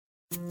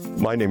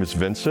My name is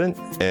Vincent,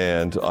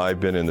 and I've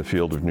been in the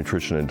field of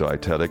nutrition and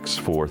dietetics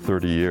for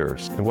 30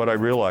 years. And what I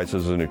realized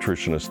as a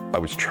nutritionist, I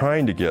was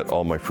trying to get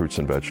all my fruits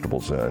and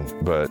vegetables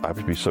in, but I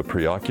would be so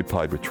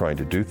preoccupied with trying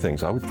to do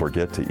things, I would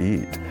forget to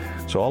eat.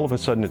 So all of a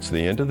sudden, it's the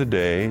end of the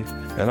day,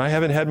 and I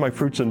haven't had my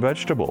fruits and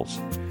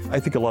vegetables. I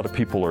think a lot of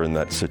people are in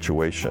that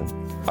situation.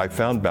 I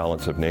found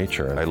Balance of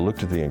Nature, and I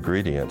looked at the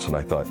ingredients, and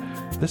I thought,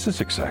 this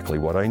is exactly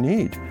what I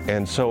need.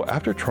 And so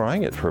after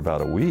trying it for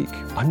about a week,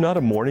 I'm not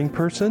a morning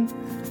person,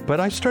 but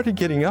I started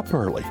getting up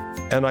early,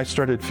 and I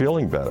started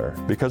feeling better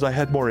because I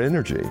had more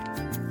energy.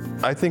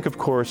 I think, of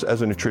course,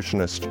 as a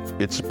nutritionist,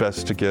 it's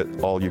best to get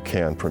all you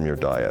can from your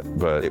diet,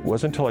 but it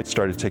wasn't until I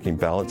started taking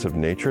Balance of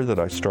Nature that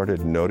I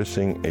started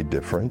noticing a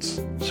difference.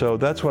 So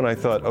that's when I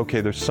thought, okay,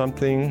 there's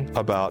something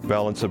about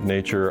Balance of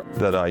Nature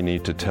that I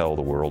need to tell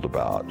the world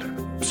about.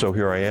 So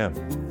here I am.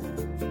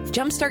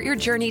 Jumpstart your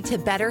journey to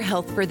better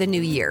health for the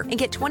new year and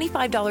get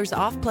 $25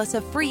 off plus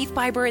a free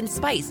fiber and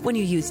spice when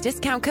you use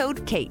discount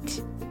code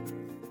KATE.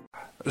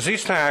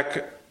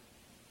 Z-Stack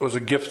was a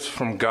gift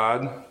from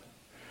God.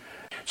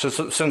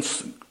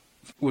 Since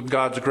with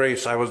God's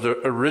grace, I was the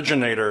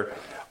originator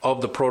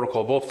of the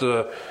protocol, both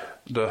the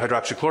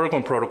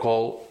hydroxychloroquine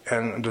protocol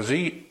and the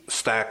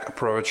Z-Stack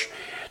approach,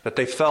 that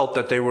they felt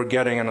that they were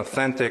getting an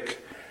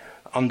authentic,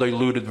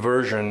 undiluted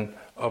version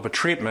of a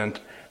treatment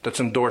that's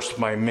endorsed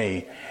by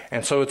me.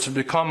 And so it's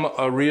become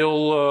a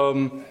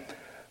real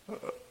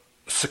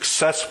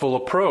successful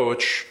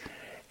approach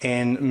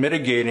in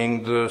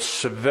mitigating the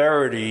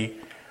severity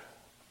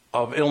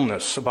of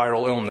illness,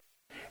 viral illness,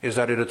 is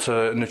that it's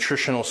a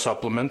nutritional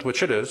supplement,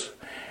 which it is,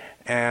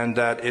 and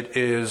that it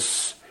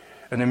is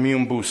an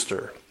immune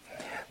booster.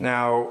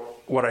 Now,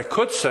 what I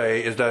could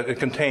say is that it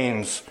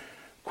contains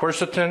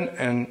quercetin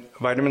and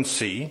vitamin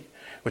C,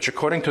 which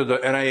according to the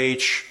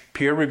NIH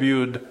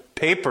peer-reviewed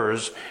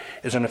papers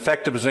is an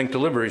effective zinc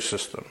delivery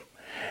system.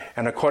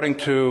 And according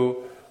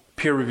to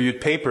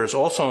peer-reviewed papers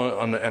also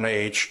on the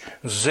NIH,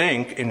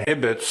 zinc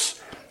inhibits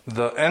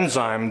the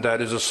enzyme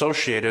that is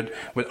associated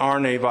with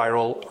RNA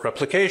viral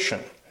replication.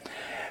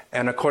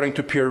 And according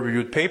to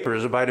peer-reviewed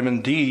papers,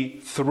 vitamin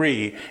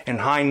D3 in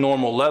high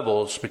normal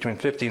levels, between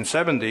 50 and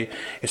 70,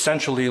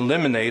 essentially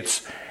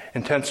eliminates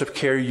intensive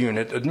care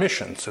unit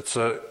admissions. It's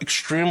an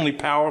extremely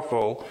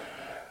powerful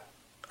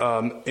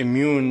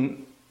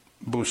immune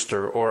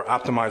booster, or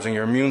optimizing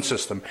your immune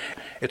system.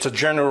 It's a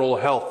general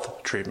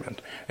health treatment.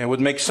 And it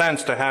would make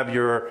sense to have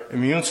your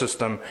immune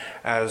system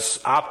as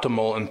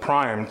optimal and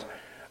primed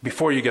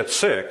before you get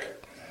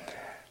sick.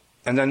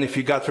 And then if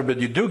you, God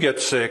forbid, you do get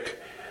sick,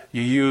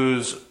 you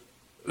use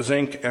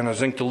zinc and a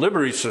zinc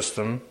delivery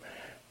system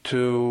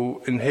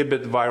to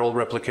inhibit viral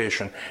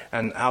replication,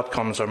 and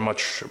outcomes are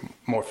much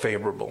more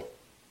favorable.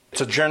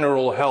 It's a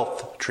general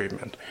health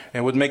treatment.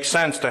 And it would make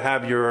sense to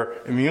have your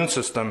immune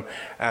system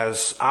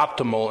as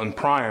optimal and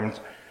primed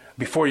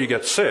before you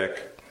get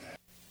sick.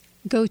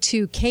 Go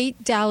to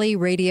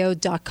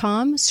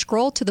katedalleyradio.com,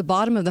 scroll to the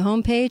bottom of the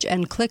homepage,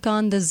 and click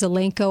on the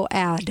Zelenko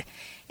ad.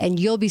 And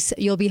you'll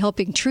be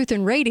helping Truth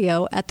in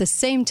Radio at the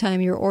same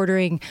time you're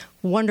ordering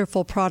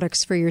wonderful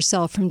products for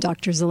yourself from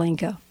Dr.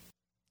 Zelenko.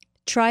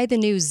 Try the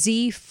new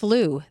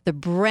Z-Flu, the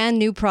brand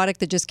new product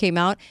that just came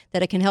out,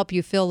 that it can help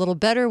you feel a little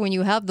better when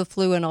you have the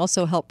flu and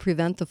also help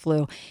prevent the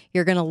flu.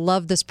 You're going to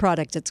love this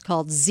product. It's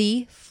called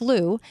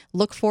Z-Flu.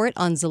 Look for it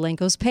on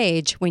Zelenko's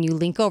page when you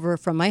link over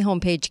from my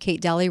homepage,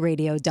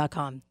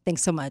 katedalleyradio.com.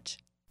 Thanks so much.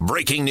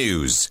 Breaking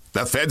news.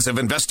 The feds have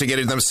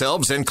investigated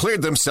themselves and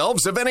cleared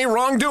themselves of any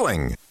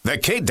wrongdoing. The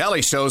Kate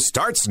Daly Show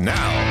starts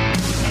now.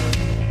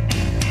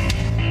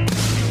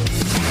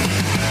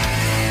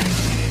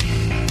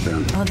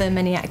 Are there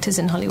many actors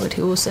in Hollywood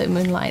who also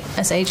moonlight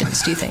as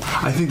agents, do you think?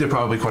 I think there are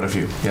probably quite a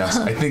few, yes.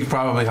 I think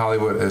probably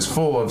Hollywood is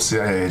full of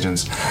CIA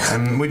agents,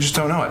 and we just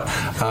don't know it.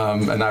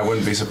 And I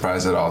wouldn't be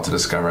surprised at all to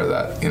discover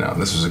that,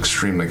 this was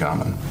extremely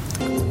common.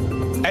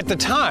 At the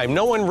time,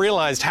 no one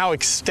realized how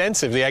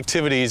extensive the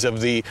activities of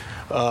the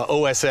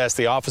OSS,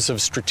 the Office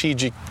of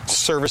Strategic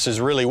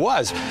Services, really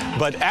was.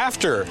 But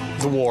after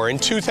the war, in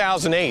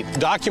 2008,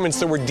 documents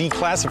that were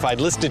declassified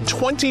listed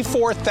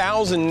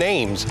 24,000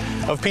 names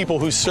of people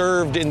who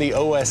served in the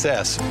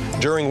OSS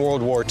during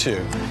World War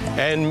II.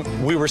 And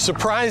we were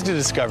surprised to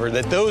discover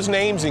that those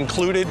names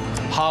included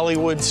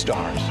Hollywood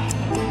stars.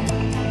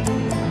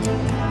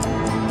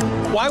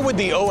 Why would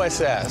the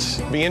OSS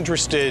be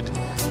interested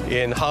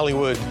in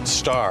Hollywood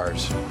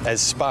stars as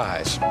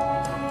spies?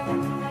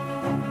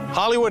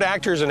 Hollywood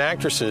actors and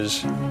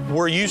actresses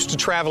were used to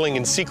traveling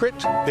in secret.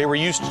 They were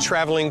used to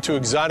traveling to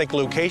exotic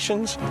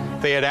locations.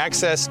 They had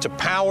access to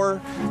power,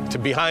 to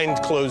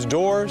behind closed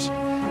doors,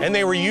 and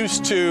they were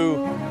used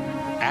to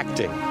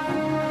acting,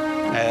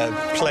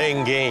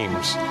 playing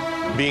games,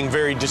 being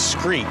very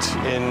discreet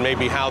in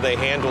maybe how they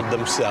handled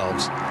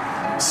themselves.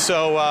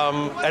 So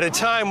at a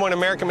time when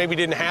America maybe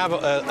didn't have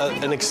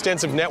an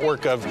extensive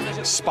network of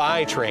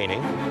spy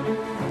training,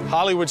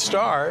 Hollywood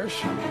stars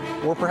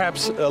were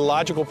perhaps a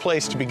logical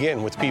place to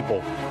begin, with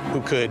people who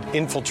could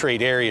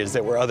infiltrate areas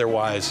that were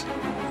otherwise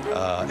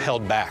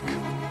held back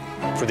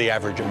for the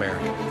average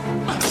American.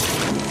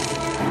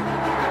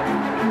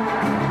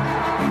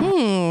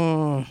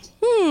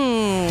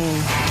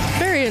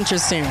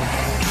 interesting.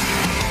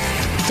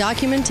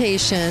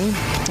 Documentation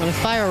on a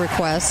file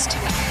request.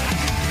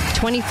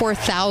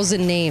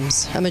 24,000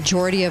 names, a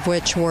majority of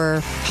which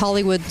were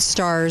Hollywood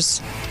stars,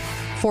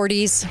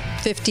 40s,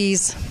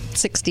 50s,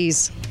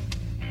 60s,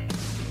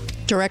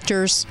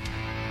 directors,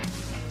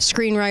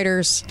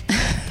 screenwriters,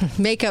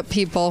 makeup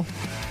people,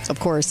 of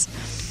course,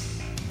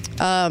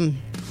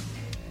 and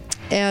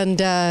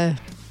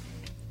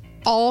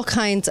all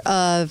kinds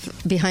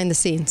of behind the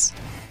scenes.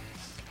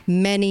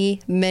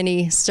 Many,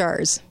 many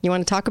stars. You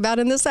want to talk about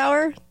in this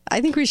hour?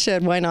 I think we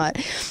should. Why not?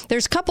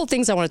 There's a couple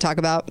things I want to talk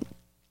about.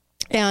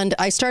 And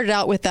I started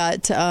out with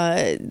that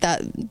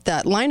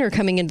liner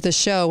coming into the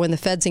show when the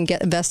feds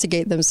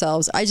investigate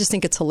themselves. I just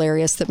think it's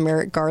hilarious that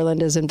Merrick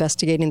Garland is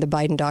investigating the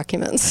Biden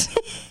documents.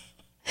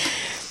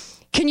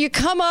 Can you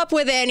come up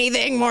with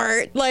anything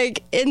more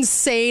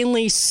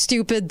insanely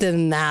stupid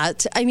than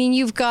that? I mean,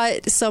 you've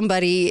got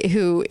somebody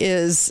who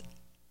is...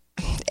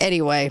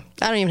 Anyway,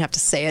 I don't even have to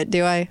say it,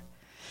 do I?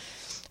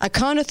 I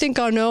kind of think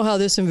I know how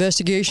this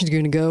investigation is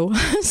going to go.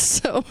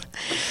 So,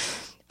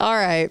 all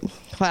right.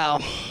 Wow.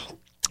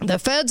 The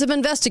feds have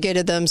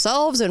investigated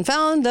themselves and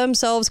found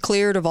themselves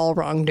cleared of all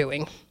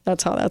wrongdoing.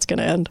 That's how that's going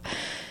to end.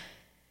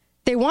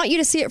 They want you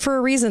to see it for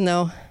a reason,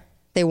 though.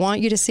 They want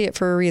you to see it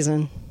for a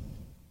reason.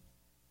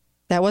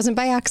 That wasn't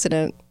by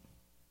accident.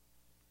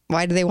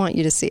 Why do they want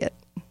you to see it?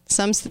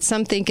 Some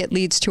think it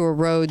leads to a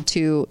road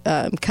to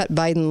cut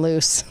Biden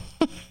loose.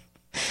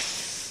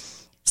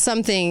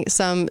 Some think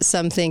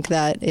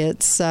that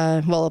it's,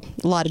 a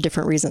lot of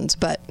different reasons,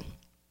 but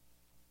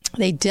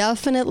they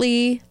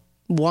definitely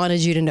wanted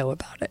you to know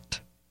about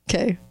it.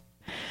 Okay.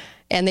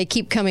 And they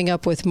keep coming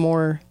up with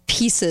more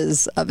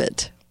pieces of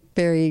it.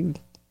 Very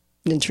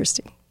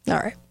interesting. All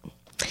right.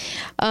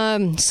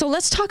 So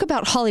let's talk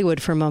about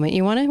Hollywood for a moment.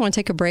 You want to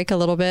take a break a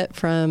little bit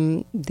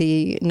from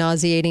the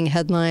nauseating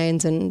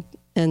headlines and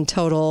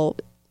total,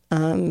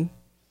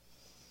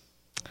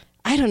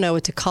 I don't know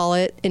what to call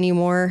it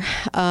anymore.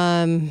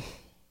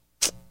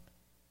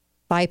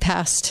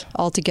 Bypassed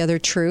altogether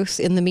truth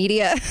in the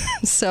media.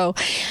 So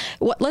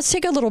let's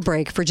take a little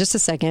break for just a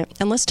second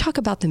and let's talk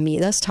about the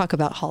media. Let's talk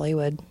about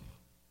Hollywood.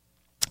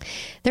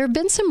 There have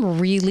been some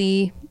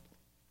really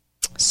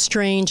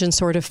strange and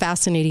sort of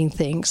fascinating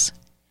things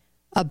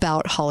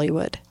about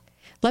Hollywood.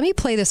 Let me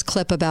play this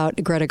clip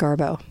about Greta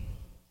Garbo.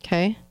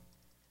 Okay.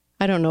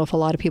 I don't know if a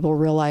lot of people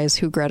realize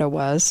who Greta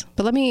was,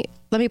 but let me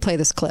play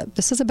this clip.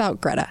 This is about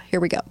Greta. Here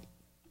we go.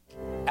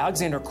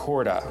 Alexander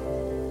Korda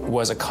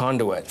was a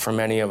conduit for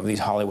many of these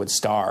Hollywood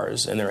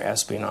stars in their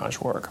espionage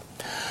work.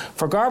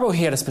 For Garbo,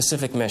 he had a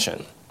specific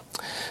mission.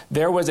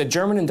 There was a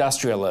German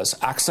industrialist,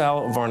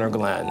 Axel Werner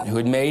Glenn, who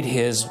had made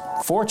his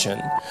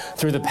fortune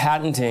through the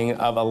patenting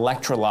of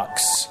Electrolux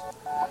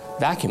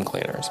vacuum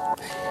cleaners.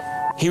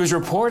 He was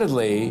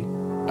reportedly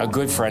a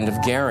good friend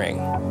of Goering.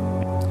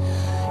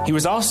 He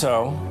was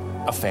also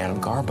a fan of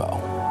Garbo.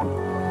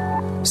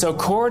 So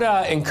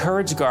Korda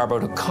encouraged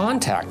Garbo to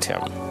contact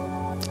him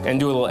and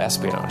do a little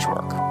espionage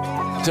work.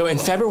 So in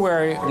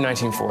February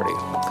 1940,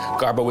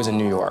 Garbo was in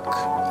New York,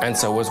 and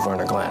so was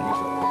Werner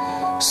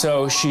Glenn.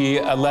 So she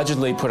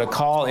allegedly put a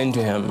call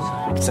into him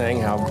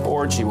saying how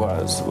bored she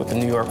was with the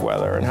New York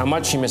weather and how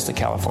much she missed the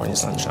California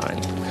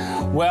sunshine.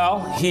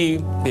 Well, he,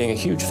 being a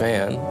huge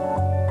fan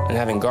and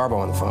having Garbo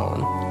on the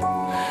phone,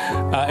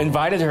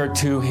 invited her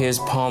to his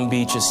Palm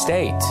Beach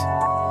estate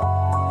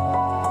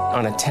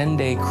on a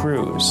 10-day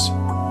cruise.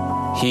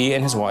 He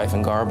and his wife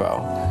and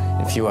Garbo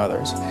and a few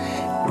others.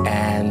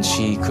 And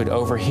she could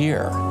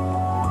overhear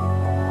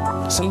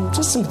some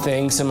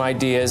things, some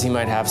ideas he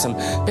might have.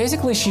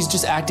 Basically, she's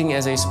just acting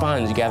as a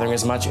sponge, gathering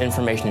as much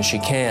information as she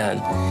can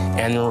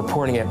and then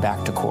reporting it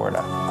back to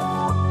Korda.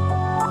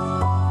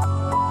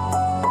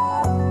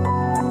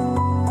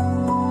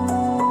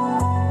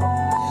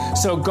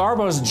 So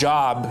Garbo's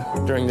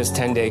job during this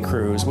 10-day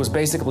cruise was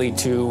basically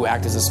to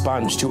act as a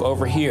sponge, to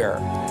overhear,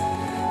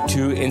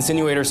 to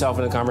insinuate herself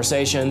into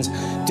conversations,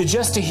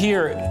 to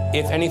hear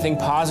if anything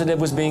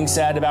positive was being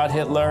said about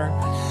Hitler.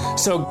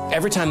 So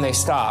every time they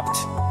stopped,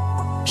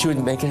 she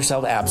would make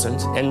herself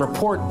absent and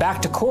report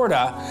back to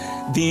Korda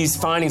these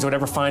findings,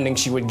 whatever findings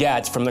she would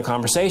get from the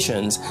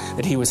conversations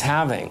that he was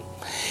having.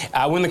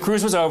 When the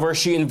cruise was over,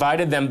 she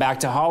invited them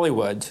back to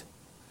Hollywood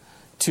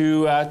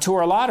to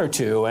tour a lot or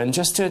two and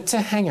just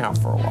to hang out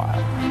for a while.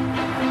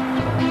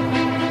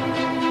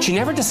 She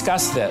never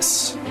discussed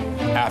this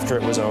after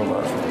it was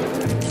over.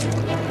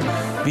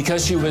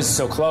 Because she was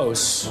so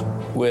close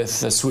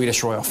with the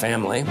Swedish royal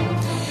family,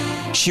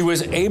 she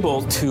was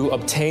able to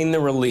obtain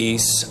the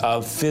release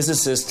of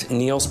physicist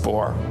Niels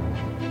Bohr.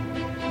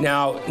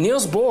 Now,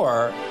 Niels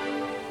Bohr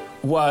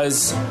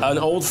was an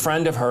old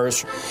friend of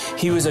hers.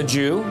 He was a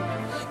Jew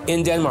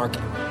in Denmark.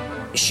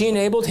 She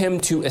enabled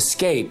him to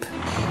escape.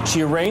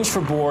 She arranged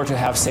for Bohr to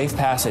have safe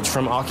passage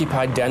from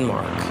occupied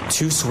Denmark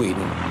to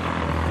Sweden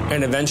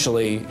and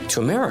eventually to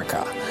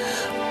America,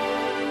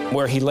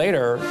 where he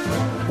later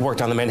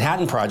worked on the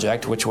Manhattan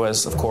Project, which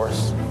was, of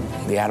course,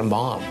 the atom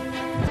bomb.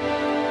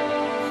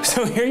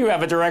 So here you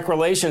have a direct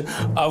relation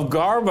of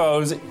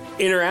Garbo's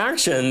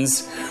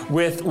interactions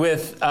with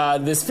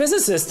this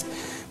physicist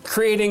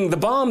creating the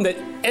bomb that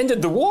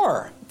ended the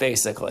war,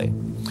 basically.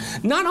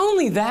 Not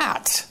only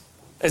that,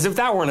 as if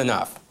that weren't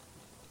enough,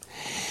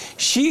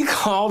 she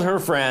called her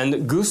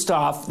friend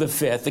Gustav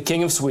V, the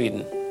King of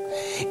Sweden,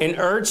 and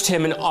urged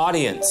him an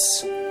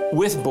audience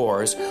with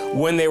Boers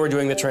when they were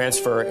doing the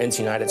transfer into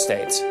the United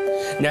States.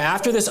 Now,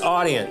 after this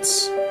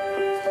audience,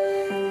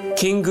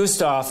 King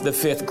Gustav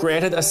V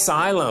granted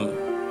asylum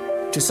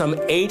to some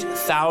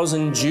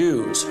 8,000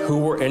 Jews who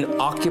were in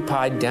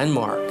occupied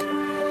Denmark.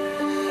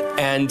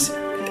 And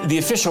the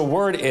official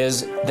word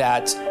is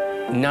that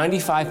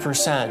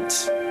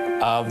 95%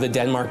 of the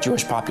Denmark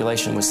Jewish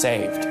population was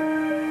saved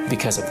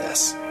because of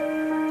this.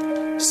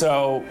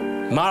 So,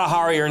 Mata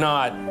Hari or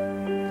not,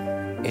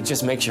 it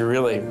just makes you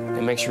really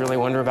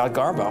wonder about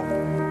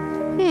Garbo.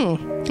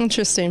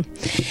 Interesting.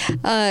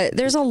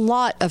 There's a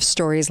lot of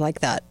stories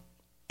like that.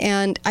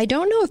 And I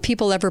don't know if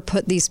people ever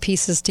put these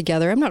pieces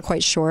together. I'm not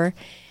quite sure.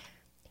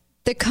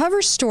 The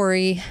cover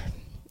story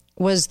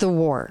was the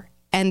war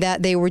and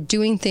that they were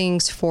doing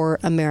things for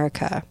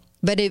America.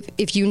 But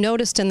if you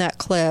noticed in that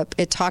clip,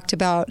 it talked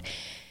about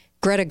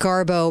Greta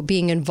Garbo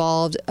being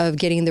involved of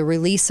getting the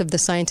release of the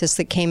scientists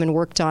that came and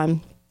worked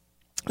on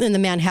in the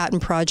Manhattan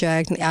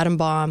Project and the atom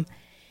bomb.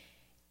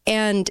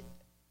 And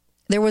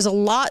there was a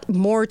lot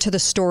more to the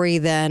story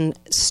than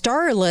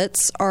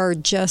starlets are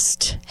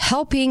just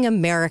helping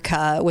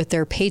America with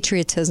their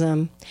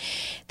patriotism.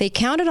 They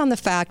counted on the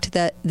fact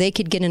that they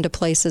could get into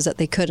places that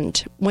they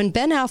couldn't. When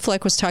Ben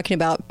Affleck was talking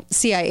about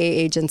CIA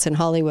agents in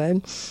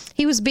Hollywood,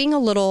 he was being a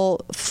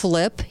little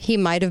flip. He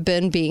might have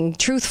been being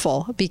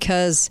truthful,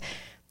 because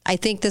I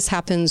think this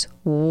happens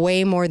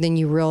way more than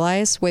you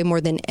realize, way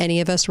more than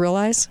any of us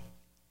realize.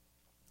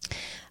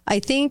 I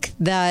think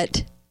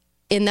that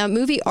in that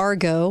movie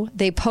Argo,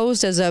 they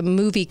posed as a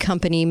movie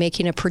company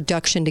making a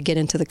production to get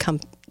into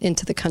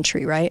the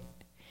country, right?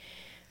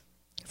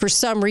 For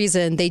some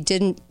reason, they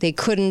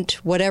couldn't,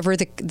 whatever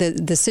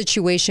the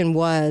situation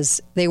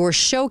was, they were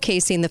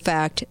showcasing the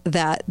fact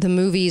that the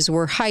movies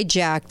were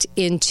hijacked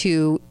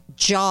into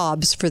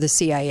jobs for the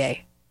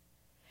CIA.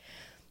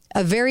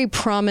 A very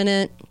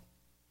prominent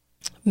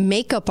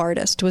makeup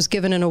artist was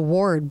given an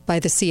award by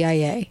the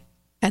CIA.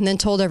 And then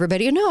told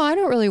everybody, no, I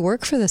don't really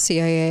work for the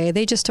CIA.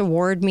 They just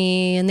award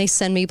me and they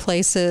send me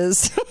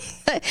places.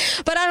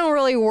 But I don't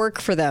really work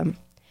for them.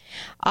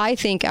 I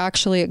think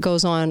actually it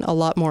goes on a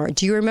lot more.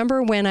 Do you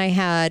remember when I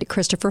had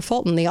Christopher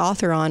Fulton, the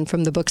author, on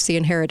from the book The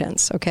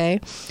Inheritance? Okay.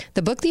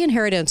 The book The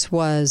Inheritance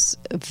was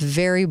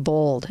very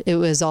bold. It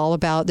was all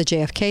about the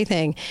JFK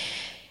thing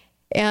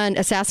and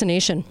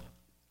assassination.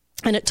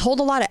 And it told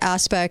a lot of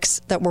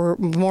aspects that were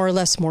more or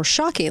less more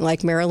shocking,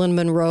 like Marilyn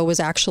Monroe was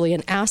actually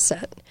an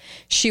asset.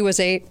 She was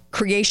a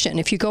creation.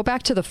 If you go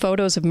back to the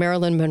photos of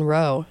Marilyn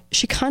Monroe,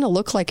 she kind of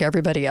looked like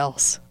everybody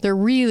else. There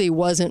really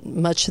wasn't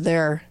much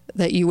there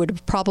that you would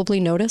have probably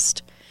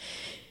noticed.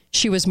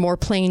 She was more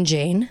plain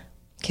Jane,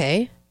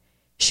 okay?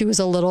 She was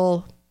a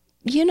little,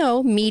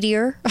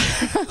 meatier.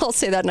 I'll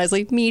say that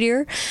nicely,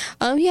 meatier.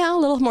 A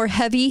little more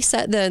heavy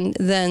set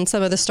than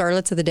some of the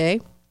starlets of the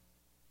day.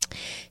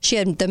 She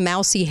had the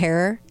mousy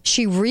hair.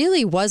 She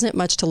really wasn't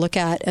much to look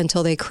at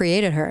until they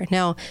created her.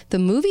 Now, the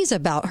movies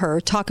about her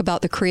talk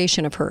about the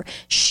creation of her.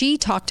 She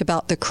talked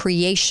about the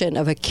creation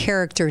of a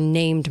character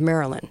named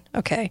Marilyn.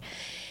 Okay.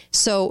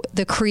 So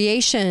the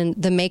creation,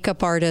 the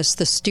makeup artists,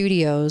 the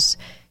studios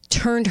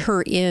turned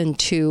her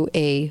into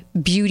a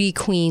beauty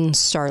queen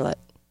starlet.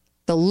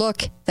 The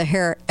look, the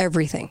hair,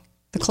 everything.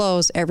 The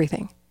clothes,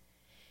 everything.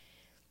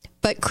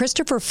 But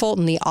Christopher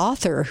Fulton, the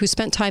author, who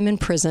spent time in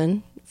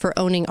prison for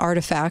owning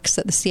artifacts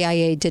that the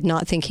CIA did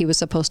not think he was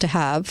supposed to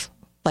have,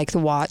 like the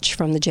watch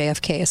from the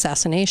JFK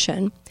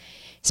assassination,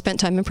 spent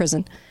time in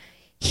prison.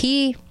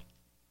 He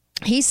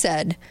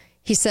said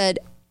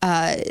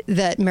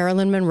that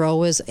Marilyn Monroe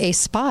was a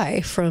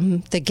spy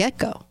from the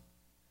get-go,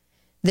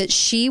 that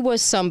she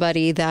was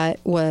somebody that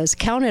was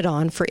counted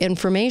on for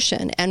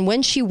information. And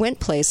when she went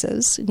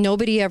places,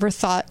 nobody ever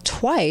thought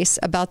twice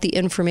about the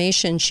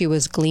information she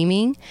was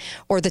gleaming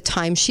or the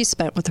time she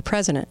spent with the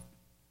president.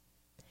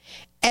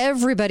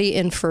 Everybody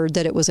inferred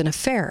that it was an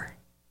affair.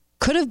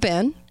 Could have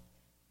been,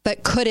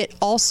 but could it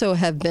also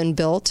have been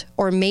built?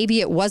 Or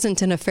maybe it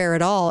wasn't an affair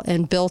at all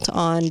and built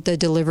on the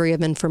delivery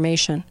of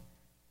information.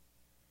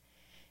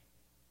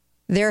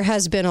 There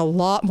has been a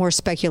lot more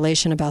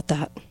speculation about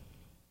that.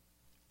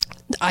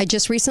 I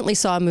just recently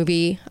saw a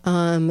movie,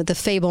 The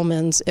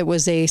Fabelmans. It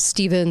was a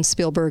Steven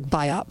Spielberg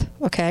biop,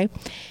 okay?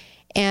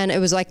 And it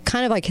was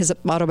kind of like his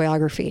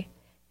autobiography.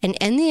 And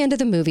in the end of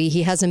the movie,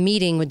 he has a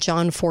meeting with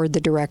John Ford,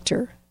 the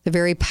director, the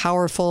very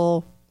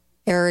powerful,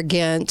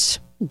 arrogant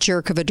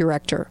jerk of a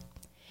director.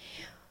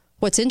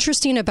 What's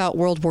interesting about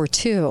World War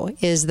II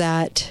is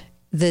that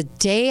the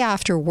day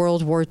after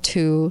World War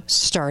II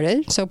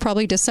started, so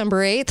probably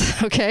December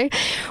 8th, okay,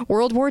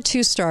 World War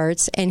II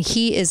starts, and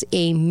he is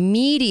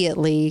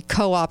immediately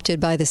co-opted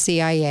by the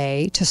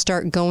CIA to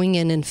start going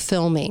in and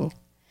filming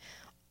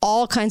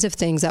all kinds of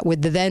things that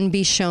would then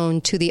be shown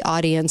to the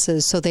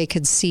audiences so they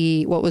could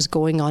see what was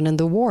going on in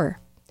the war.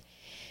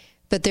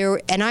 But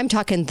and I'm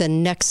talking the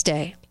next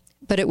day,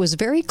 but it was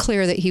very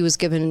clear that he was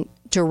given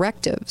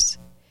directives.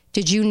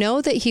 Did you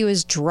know that he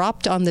was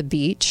dropped on the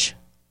beach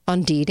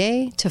on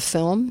D-Day to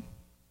film?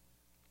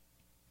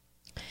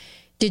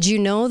 Did you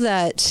know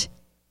that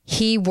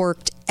he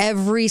worked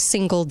every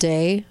single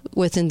day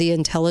within the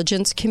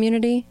intelligence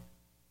community,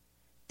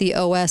 the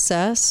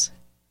OSS,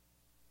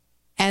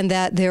 and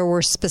that there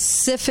were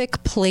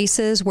specific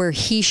places where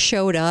he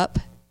showed up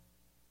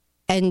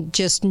and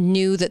just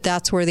knew that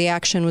that's where the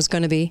action was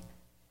going to be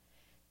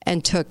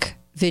and took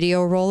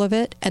video roll of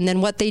it? And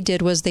then what they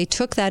did was they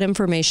took that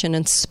information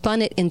and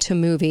spun it into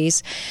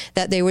movies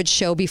that they would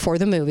show before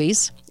the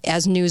movies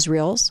as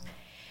newsreels,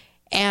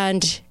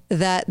 and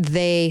that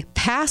they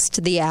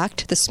passed the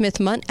act, the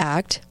Smith-Mundt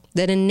Act,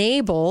 that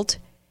enabled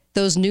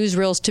those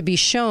newsreels to be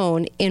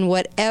shown in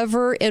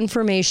whatever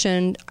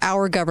information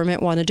our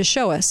government wanted to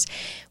show us.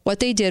 What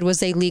they did was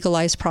they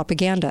legalized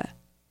propaganda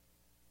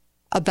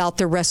about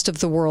the rest of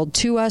the world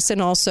to us,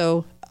 and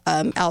also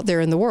out there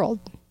in the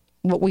world,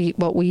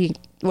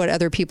 what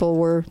other people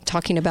were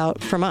talking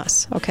about from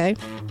us. Okay.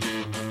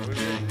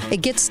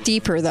 It gets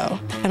deeper, though,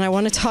 and I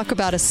want to talk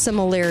about a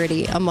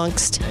similarity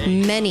amongst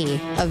many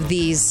of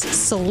these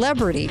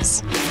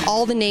celebrities.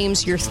 All the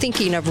names you're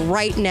thinking of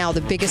right now,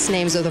 the biggest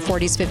names of the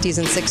 40s, 50s,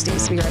 and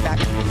 60s. Be right back.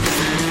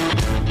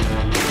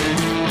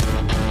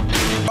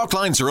 Talk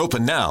lines are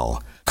open now.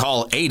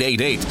 Call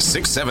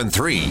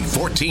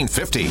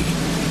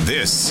 888-673-1450.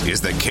 This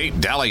is the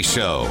Kate Daly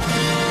Show.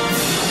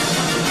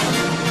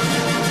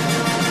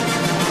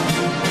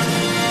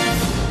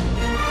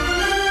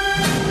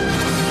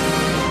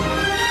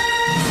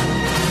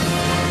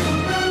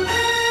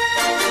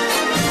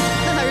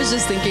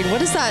 Just thinking, what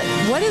does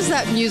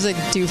that music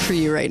do for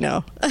you right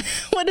now?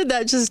 What did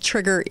that just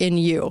trigger in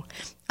you?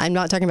 I'm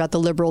not talking about the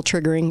liberal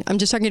triggering. I'm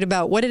just talking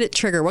about, what did it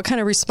trigger? What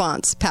kind of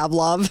response?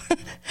 Pavlov.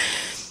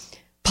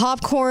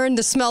 Popcorn,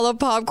 the smell of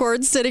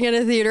popcorn, sitting in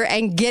a theater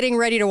and getting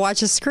ready to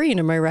watch a screen.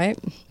 Am I right?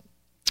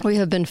 We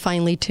have been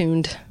finely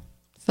tuned,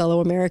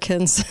 fellow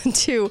Americans,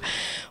 to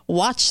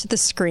watch the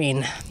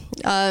screen.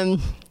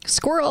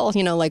 Squirrel,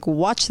 like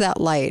watch that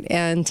light.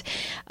 And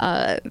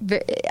I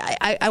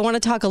want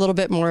to talk a little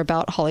bit more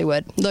about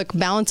Hollywood. Look,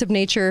 Balance of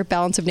Nature,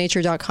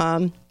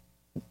 balanceofnature.com.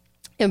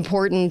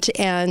 Important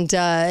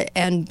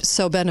and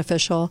so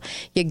beneficial.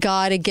 You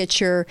got to get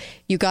your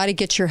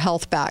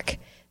health back.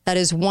 That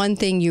is one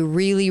thing you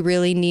really,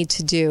 really need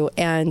to do.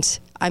 And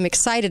I'm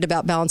excited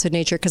about Balance of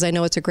Nature because I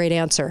know it's a great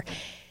answer.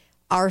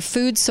 Our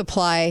food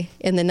supply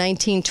in the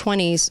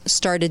 1920s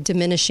started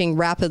diminishing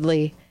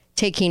rapidly,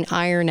 taking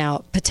iron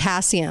out,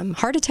 potassium.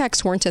 Heart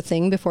attacks weren't a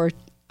thing before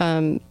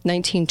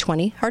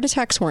 1920. Heart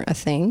attacks weren't a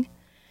thing.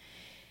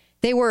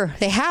 They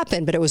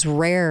happened, but it was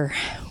rare.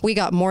 We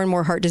got more and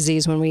more heart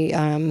disease when we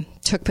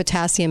took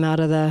potassium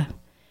out of the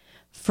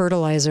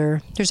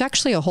fertilizer. There's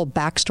actually a whole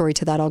backstory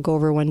to that I'll go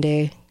over one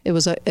day. It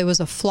was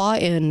a flaw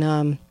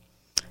in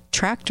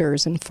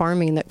tractors and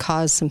farming that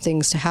caused some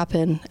things to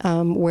happen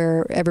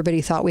where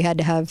everybody thought we had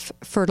to have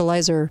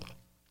fertilizer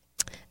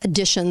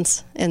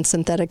additions and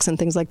synthetics and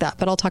things like that.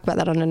 But I'll talk about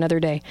that on another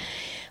day.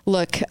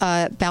 Look,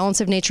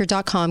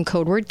 balanceofnature.com,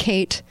 code word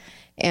Kate,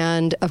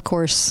 and of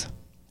course,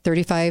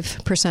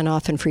 35%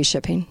 off and free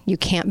shipping. You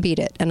can't beat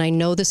it. And I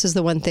know this is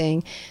the one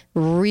thing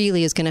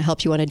really is going to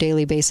help you on a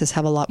daily basis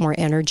have a lot more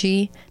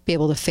energy, be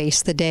able to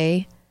face the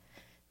day,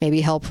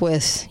 maybe help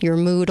with your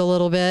mood a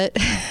little bit,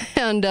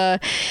 and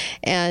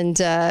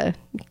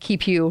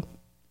keep you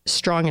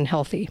strong and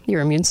healthy,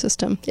 your immune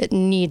system. It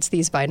needs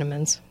these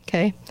vitamins,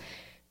 okay?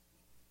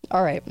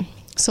 All right,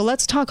 so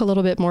let's talk a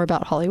little bit more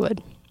about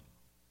Hollywood.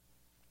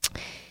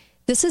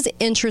 This is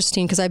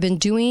interesting because I've been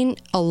doing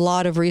a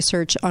lot of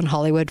research on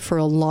Hollywood for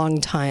a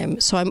long time.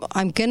 So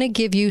I'm going to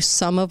give you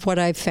some of what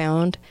I've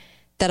found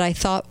that I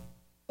thought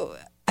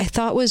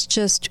was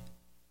just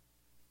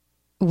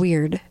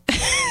weird,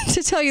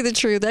 to tell you the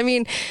truth. I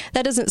mean,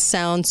 that doesn't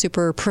sound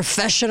super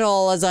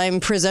professional as I'm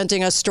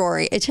presenting a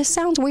story. It just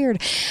sounds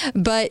weird,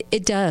 but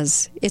it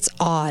does. It's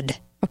odd.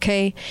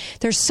 Okay,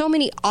 there's so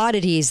many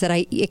oddities that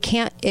it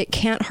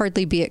can't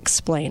hardly be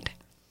explained.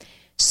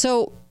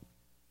 So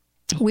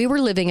we were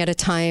living at a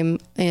time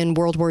in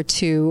World War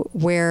II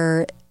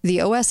where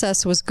the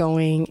OSS was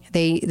going.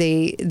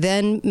 They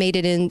then made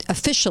it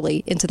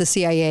officially into the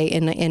CIA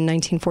in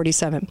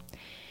 1947.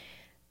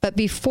 But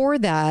before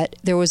that,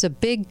 there was a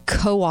big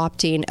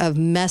co-opting of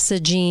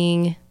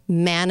messaging,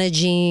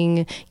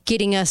 managing,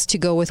 getting us to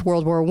go with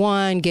World War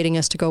I, getting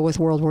us to go with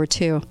World War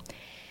II.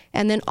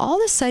 And then all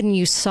of a sudden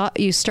you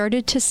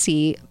started to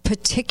see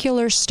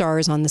particular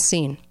stars on the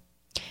scene.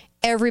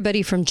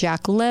 Everybody from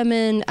Jack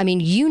Lemmon, I mean,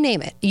 you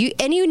name it.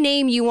 Any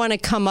name you want to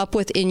come up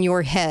with in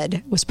your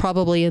head was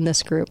probably in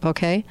this group,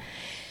 okay?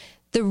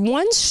 The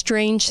one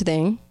strange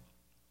thing,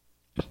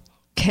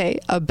 okay,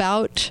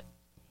 about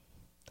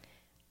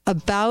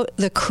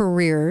the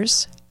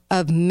careers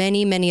of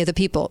many, many of the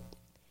people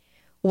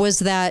was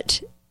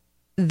that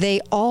they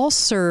all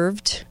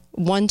served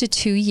 1 to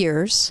 2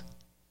 years,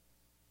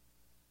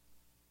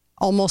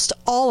 almost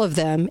all of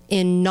them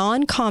in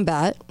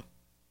non-combat,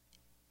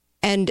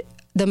 and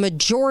the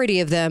majority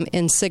of them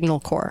in Signal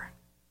Corps.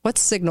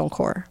 What's Signal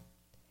Corps?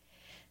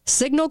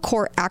 Signal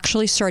Corps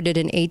actually started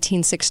in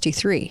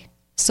 1863,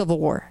 Civil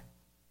War,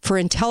 for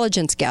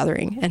intelligence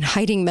gathering and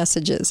hiding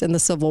messages in the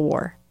Civil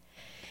War.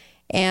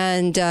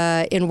 And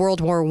in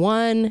World War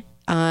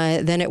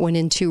I, then it went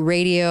into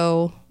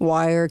radio,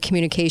 wire,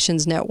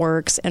 communications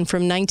networks. And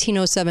from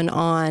 1907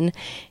 on,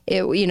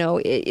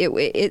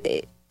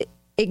 it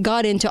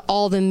got into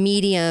all the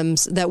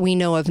mediums that we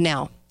know of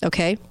now,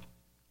 okay?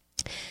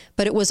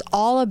 But it was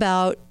all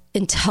about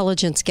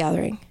intelligence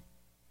gathering.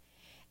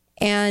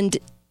 And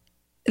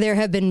there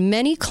have been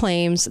many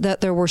claims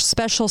that there were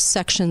special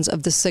sections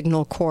of the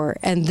Signal Corps,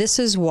 and this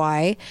is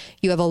why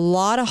you have a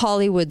lot of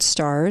Hollywood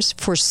stars.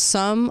 For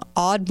some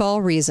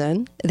oddball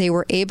reason, they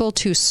were able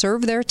to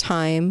serve their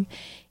time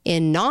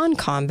in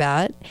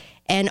non-combat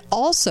and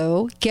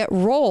also get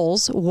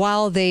roles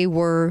while they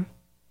were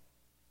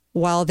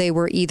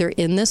either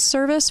in this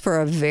service for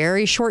a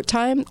very short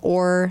time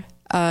or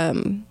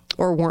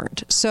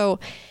weren't. So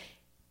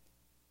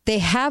they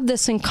have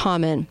this in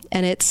common,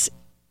 and it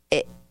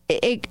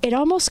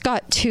almost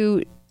got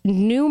too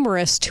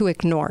numerous to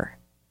ignore.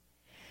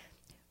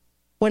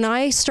 When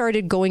I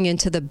started going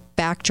into the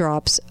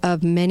backdrops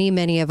of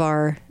many of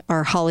our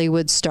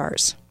Hollywood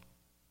stars,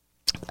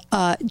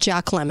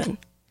 Jack Lemmon.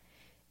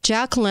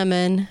 Jack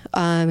Lemmon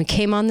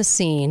came on the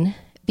scene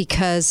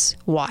because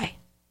why?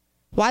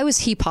 Why was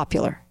he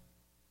popular?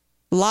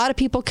 A lot of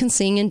people can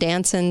sing and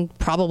dance and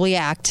probably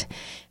act.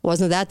 It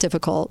wasn't that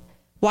difficult.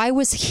 Why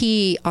was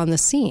he on the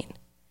scene?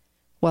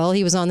 Well,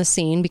 he was on the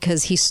scene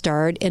because he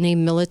starred in a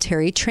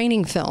military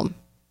training film.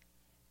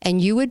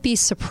 And you would be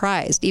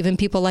surprised, even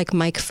people like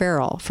Mike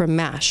Farrell from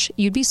MASH,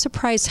 you'd be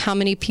surprised how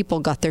many people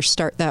got their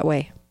start that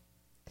way.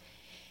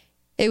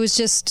 It was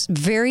just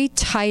very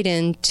tied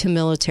in to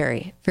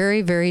military.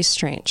 Very, very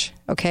strange.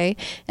 Okay.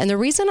 And the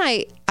reason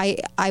I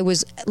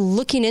was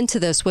looking into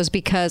this was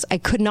because I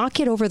could not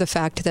get over the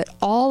fact that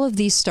all of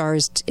these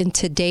stars in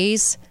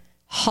today's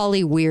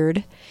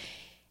Hollyweird,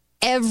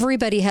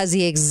 everybody has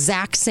the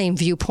exact same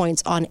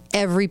viewpoints on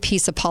every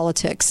piece of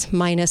politics,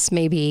 minus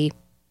maybe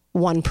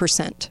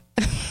 1%.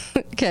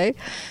 Okay.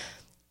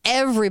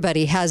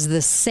 Everybody has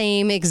the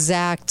same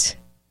exact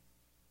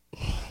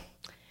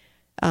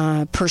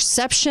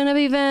perception of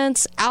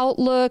events,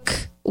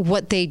 outlook,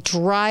 what they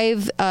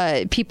drive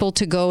people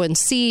to go and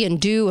see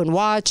and do and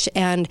watch,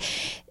 and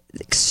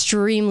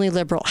extremely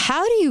liberal.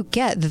 How do you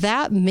get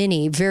that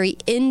many very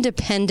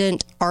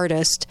independent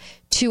artists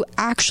to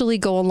actually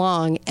go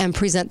along and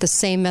present the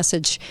same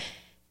message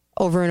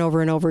over and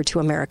over and over to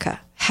America?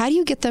 How do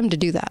you get them to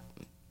do that?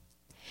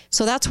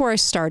 So that's where I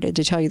started,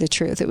 to tell you the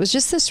truth. It was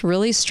just this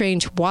really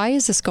strange, why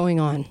is this going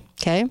on?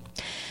 Okay.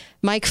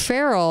 Mike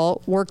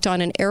Farrell worked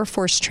on an Air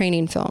Force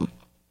training film.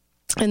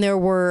 And there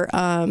were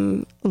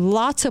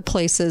lots of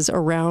places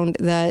around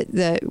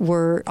that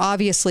were,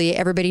 obviously,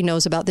 everybody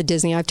knows about the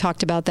Disney. I've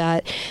talked about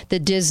that. The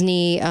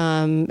Disney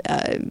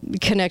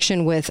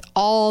connection with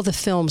all the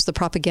films, the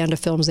propaganda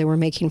films they were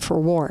making for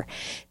war.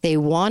 They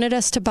wanted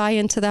us to buy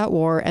into that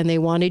war, and they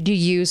wanted to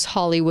use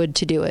Hollywood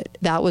to do it.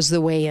 That was the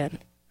way in,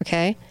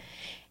 okay?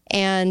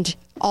 And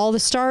all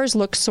the stars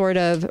look sort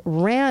of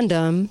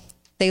random.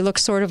 They look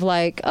sort of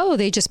like, oh,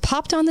 they just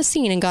popped on the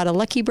scene and got a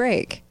lucky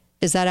break.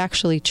 Is that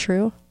actually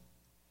true?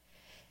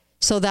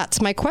 So that's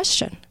my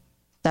question.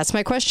 That's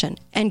my question.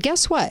 And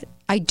guess what?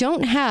 I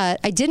didn't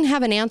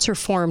have an answer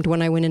formed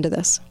when I went into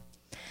this.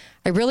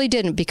 I really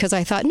didn't, because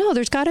I thought, no,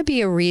 there's got to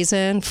be a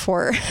reason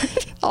for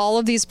all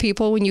of these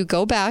people. When you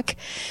go back,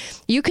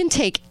 you can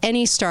take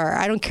any star.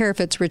 I don't care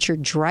if it's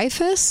Richard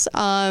Dreyfuss.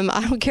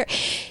 I don't care.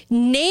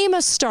 Name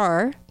a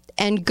star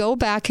and go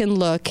back and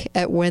look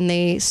at when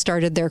they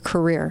started their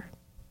career.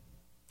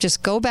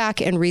 Just go back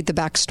and read the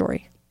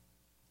backstory.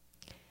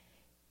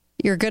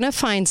 You're going to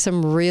find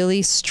some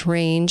really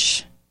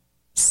strange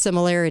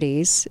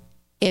similarities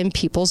in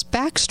people's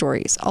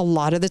backstories a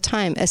lot of the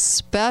time,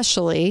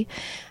 especially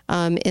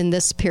in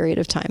this period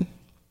of time.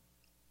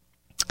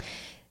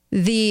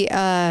 The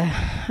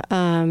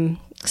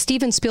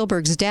Steven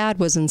Spielberg's dad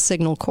was in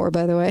Signal Corps,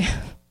 by the way.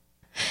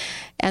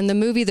 And the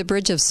movie The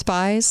Bridge of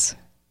Spies,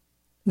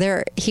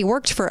 he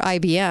worked for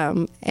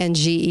IBM and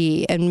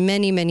GE, and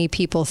many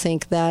people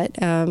think that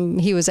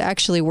he was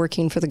actually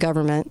working for the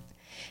government.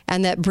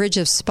 And that Bridge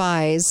of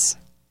Spies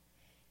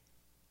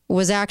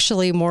was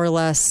actually more or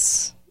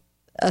less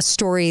a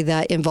story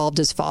that involved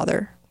his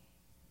father.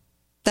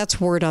 That's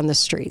word on the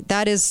street.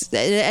 That is,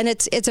 and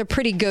it's a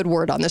pretty good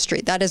word on the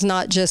street. That is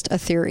not just a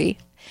theory.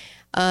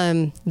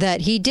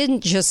 That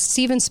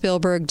Steven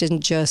Spielberg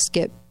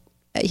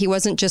he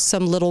wasn't just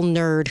some little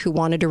nerd who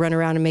wanted to run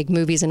around and make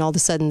movies, and all of a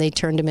sudden they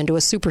turned him into a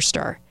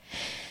superstar.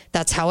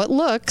 That's how it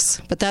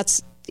looks, but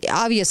that's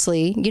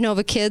obviously, of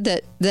a kid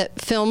that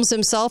films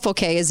himself.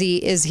 Okay, is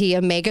he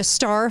a mega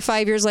star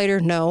 5 years later?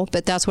 No,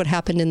 but that's what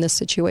happened in this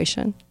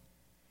situation.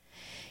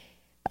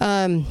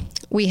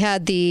 We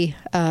had the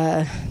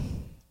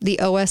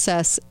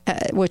OSS,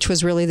 which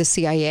was really the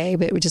CIA,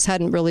 but it just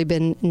hadn't really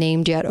been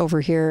named yet over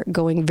here,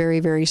 going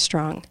very, very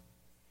strong.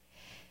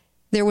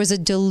 there was a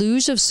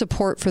deluge of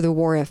support for the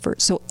war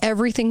effort. So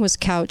everything was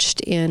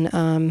couched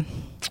in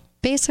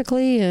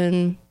basically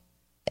in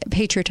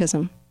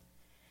patriotism.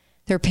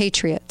 They're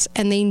patriots,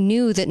 and they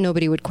knew that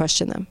nobody would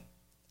question them.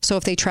 So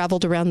if they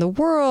traveled around the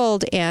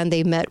world and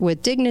they met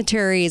with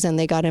dignitaries and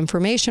they got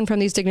information from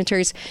these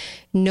dignitaries,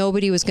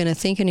 nobody was going to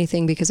think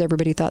anything because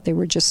everybody thought they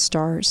were just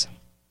stars.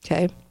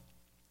 Okay.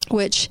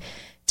 Which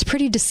it's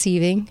pretty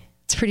deceiving.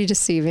 It's pretty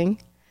deceiving.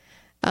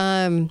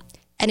 And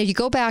if you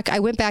go back, I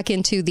went back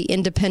into the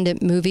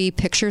Independent Movie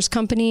Pictures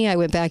Company. I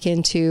went back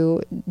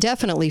into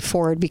definitely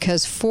Ford,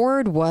 because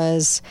Ford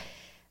was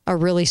a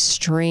really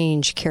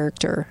strange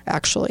character,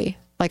 actually.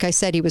 Like I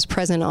said, he was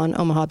present on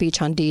Omaha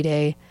Beach on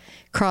D-Day,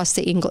 crossed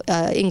the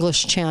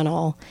English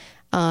Channel,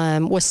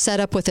 was set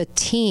up with a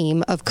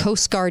team of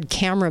Coast Guard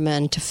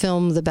cameramen to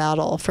film the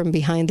battle from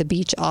behind the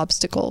beach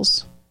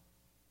obstacles.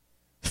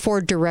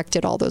 Ford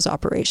directed all those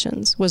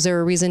operations. Was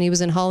there a reason he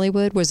was in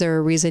Hollywood? Was there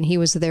a reason he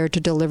was there to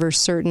deliver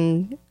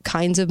certain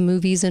kinds of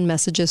movies and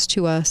messages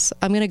to us?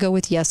 I'm going to go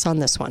with yes on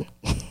this one,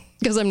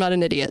 because I'm not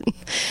an idiot.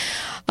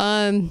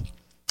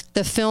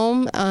 The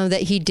film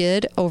that he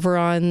did over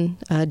on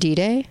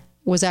D-Day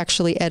was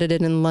actually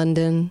edited in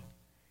London,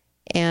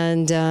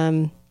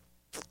 and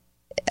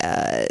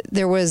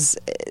there was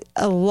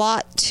a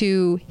lot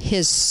to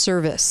his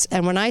service.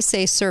 And when I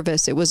say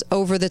service, it was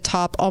over the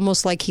top,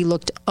 almost like he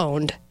looked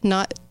owned,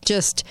 not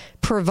just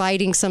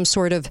providing some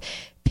sort of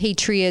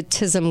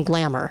patriotism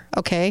glamour.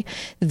 Okay.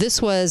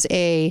 This was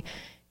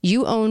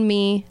you own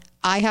me.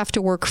 I have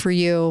to work for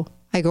you.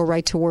 I go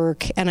right to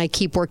work, and I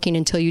keep working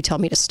until you tell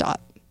me to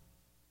stop.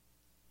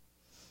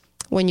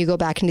 When you go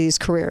back into these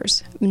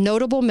careers,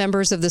 notable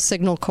members of the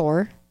Signal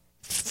Corps: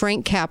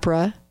 Frank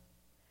Capra,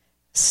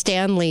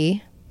 Stan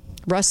Lee,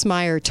 Russ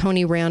Meyer,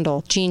 Tony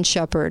Randall, Gene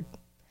Shepard,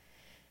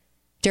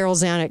 Daryl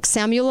Zanuck,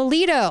 Samuel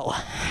Alito,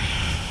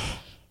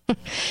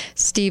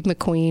 Steve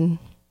McQueen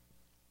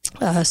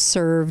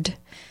served,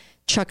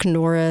 Chuck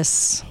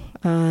Norris,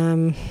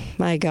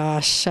 my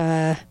gosh,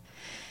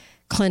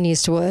 Clint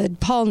Eastwood,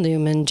 Paul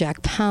Newman,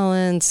 Jack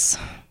Palance,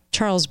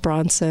 Charles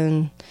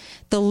Bronson.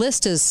 The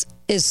list is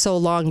so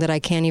long that I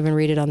can't even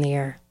read it on the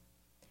air.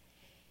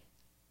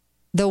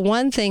 The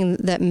one thing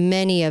that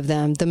many of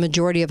them, the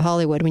majority of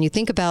Hollywood, when you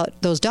think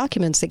about those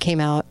documents that came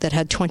out that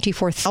had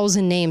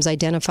 24,000 names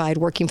identified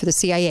working for the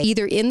CIA,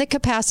 either in the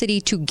capacity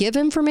to give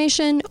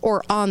information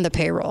or on the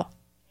payroll.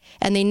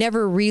 And they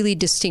never really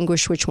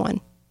distinguish which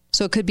one.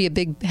 So it could be a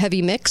big,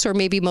 heavy mix, or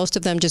maybe most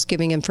of them just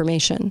giving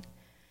information,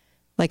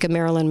 like a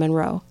Marilyn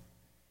Monroe.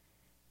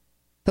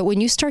 But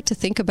when you start to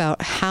think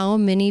about how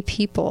many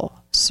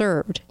people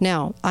served,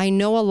 now, I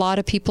know a lot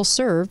of people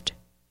served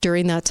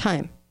during that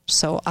time.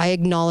 So I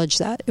acknowledge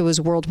that. It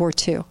was World War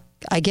II.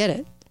 I get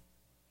it.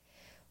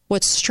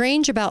 What's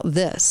strange about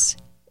this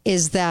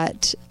is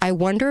that I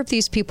wonder if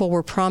these people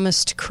were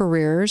promised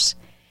careers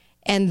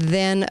and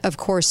then, of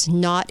course,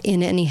 not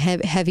in any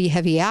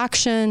heavy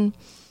action,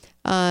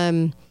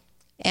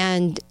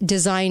 and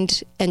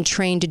designed and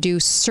trained to do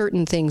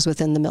certain things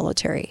within the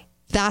military.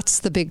 That's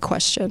the big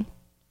question.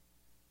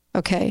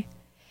 Okay.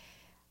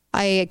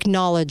 I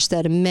acknowledge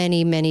that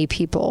many, many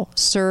people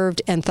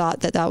served and thought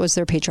that that was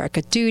their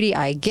patriotic duty.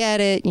 I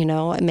get it. You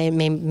know,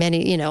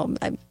 many, you know,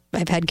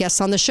 I've had guests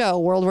on the show,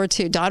 World War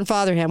II, Don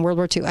Fotherham, World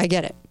War II. I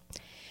get it.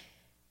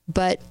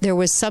 But there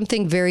was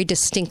something very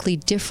distinctly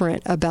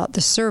different about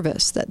the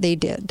service that they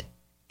did.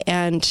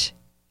 And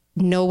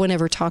no one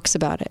ever talks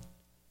about it.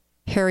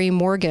 Harry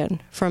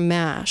Morgan from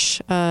MASH.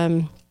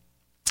 Oh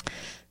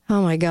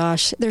my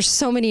gosh. There's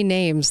so many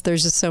names.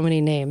 There's just so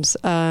many names.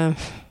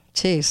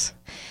 Jeez.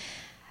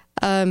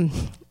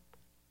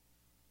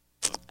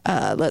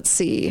 Let's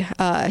see.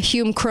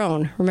 Hume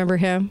Crone. Remember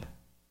him?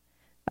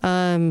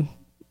 Many,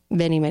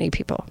 many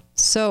people.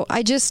 So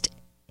I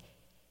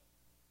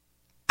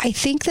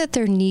think that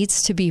there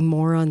needs to be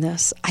more on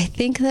this. I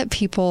think that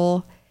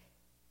people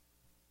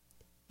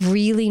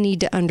really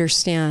need to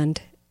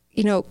understand,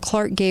 you know,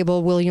 Clark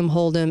Gable, William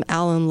Hold'em,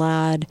 Alan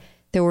Ladd.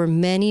 There were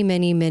many,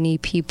 many, many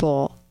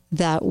people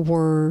that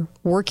were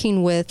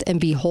working with and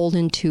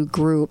beholden to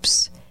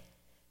groups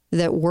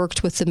that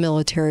worked with the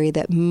military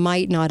that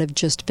might not have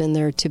just been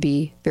there to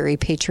be very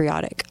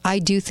patriotic. I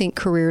do think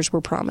careers were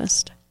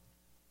promised.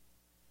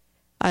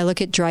 I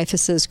look at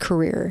Dreyfus's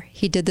career.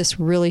 He did this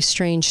really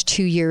strange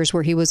 2 years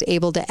where he was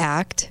able to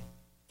act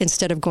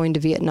instead of going to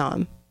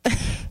Vietnam.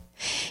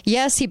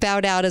 Yes, he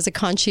bowed out as a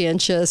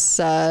conscientious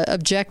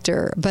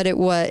objector, but it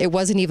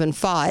wasn't even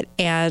fought.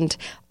 And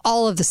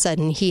all of a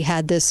sudden, he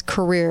had this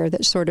career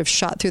that sort of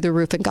shot through the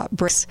roof and got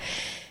bricks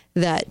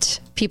that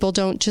people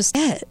don't just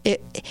get.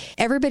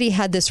 Everybody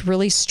had this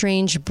really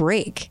strange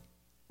break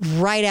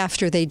right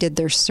after they did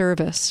their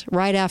service,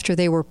 right after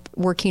they were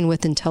working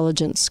with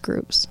intelligence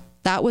groups.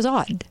 That was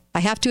odd. I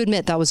have to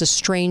admit that was a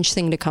strange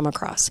thing to come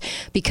across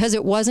because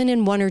it wasn't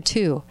in one or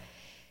two.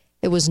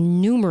 It was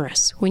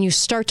numerous. When you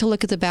start to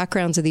look at the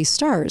backgrounds of these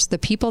stars, the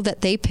people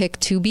that they picked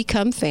to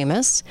become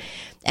famous,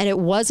 and it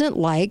wasn't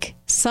like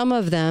some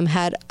of them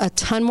had a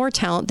ton more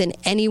talent than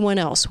anyone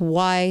else.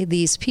 Why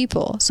these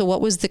people? So what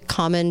was the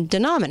common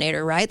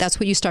denominator, right? That's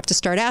what you have to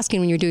start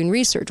asking when you're doing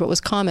research. What was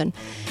common?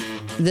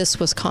 This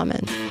was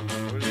common.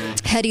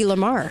 Hedy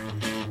Lamarr.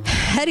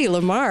 Hedy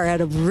Lamarr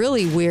had a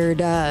really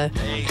weird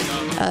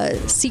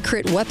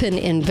secret weapon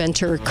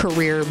inventor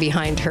career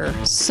behind her.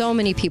 So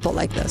many people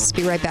like this.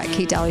 Be right back.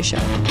 Kate Daly Show.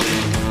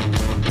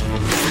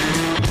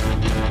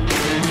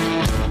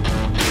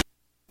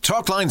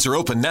 Talk lines are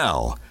open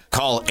now.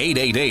 Call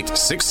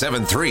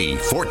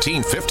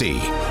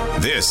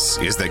 888-673-1450. This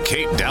is the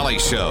Kate Daly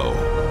Show.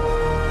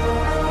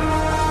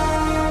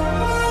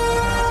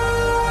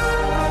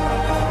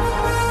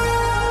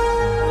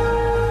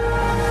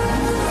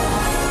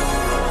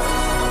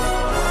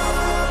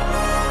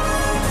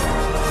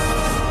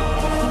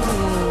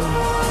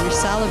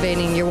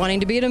 Salivating. You're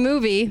wanting to be in a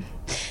movie.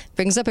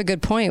 Brings up a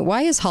good point.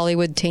 Why is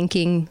Hollywood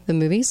tanking the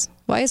movies?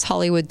 Why is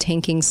Hollywood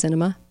tanking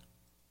cinema?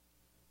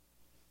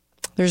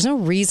 There's no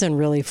reason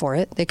really for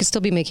it. They could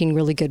still be making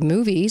really good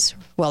movies.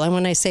 Well, and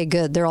when I say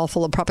good, they're all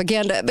full of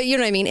propaganda, but you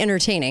know what I mean?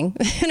 Entertaining.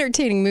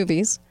 Entertaining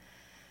movies.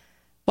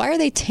 Why are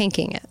they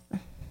tanking it? Do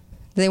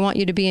they want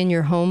you to be in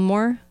your home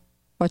more?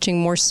 Watching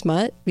more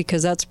smut?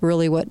 Because that's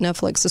really what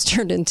Netflix has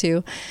turned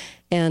into.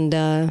 And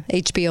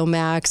HBO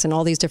Max and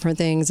all these different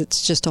things.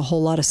 It's just a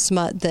whole lot of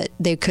smut that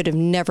they could have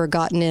never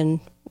gotten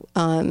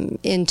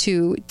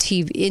into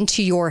TV,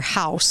 into your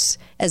house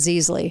as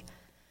easily,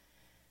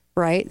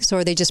 right? So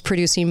are they just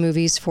producing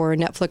movies for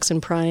Netflix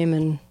and Prime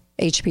and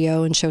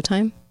HBO and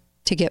Showtime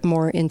to get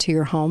more into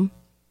your home?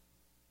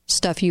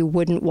 Stuff you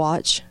wouldn't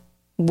watch,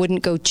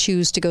 wouldn't go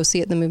choose to go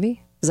see it in the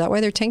movie? Is that why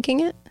they're tanking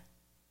it?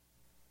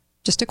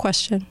 Just a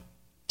question.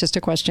 Just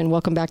a question.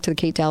 Welcome back to the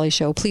Kate Daly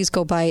Show. Please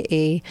go buy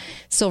a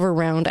silver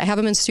round. I have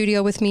them in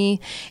studio with me,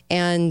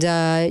 and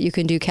you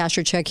can do cash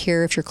or check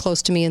here if you're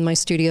close to me in my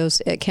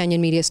studios at Canyon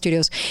Media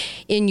Studios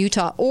in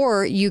Utah,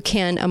 or you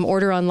can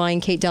order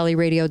online,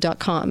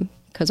 katedalyradio.com,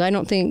 because I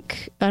don't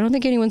think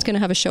anyone's going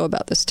to have a show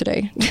about this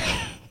today.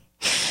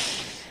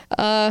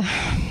 I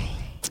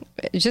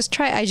just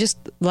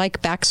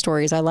like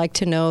backstories. I like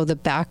to know the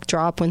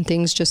backdrop when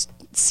things just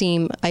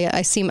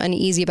I seem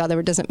uneasy about them.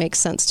 It doesn't make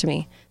sense to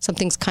me.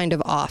 Something's kind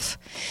of off.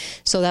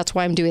 So that's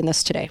why I'm doing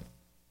this today.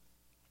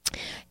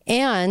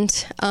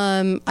 And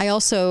I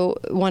also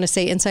want to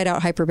say Inside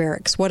Out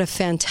Hyperbarics. What a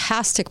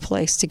fantastic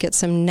place to get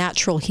some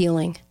natural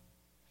healing.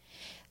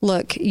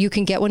 Look, you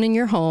can get one in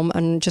your home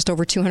on just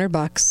over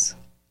 $200,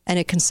 and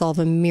it can solve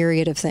a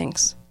myriad of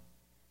things.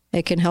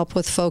 It can help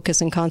with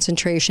focus and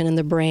concentration in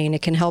the brain.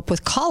 It can help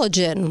with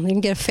collagen. You can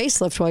get a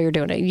facelift while you're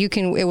doing it.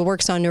 It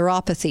works on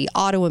neuropathy,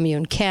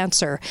 autoimmune,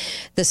 cancer,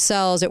 the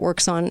cells. It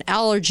works on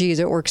allergies.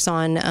 It works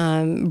on,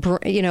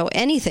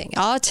 anything,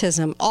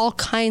 autism, all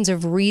kinds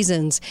of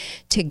reasons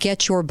to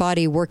get your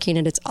body working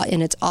in its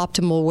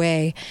optimal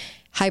way.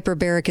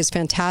 Hyperbaric is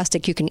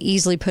fantastic. You can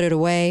easily put it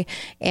away.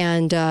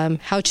 And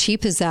how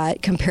cheap is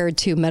that compared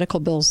to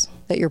medical bills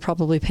that you're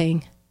probably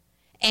paying?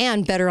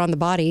 And better on the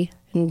body.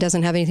 And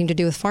doesn't have anything to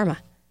do with pharma.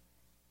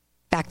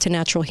 Back to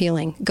natural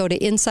healing. Go to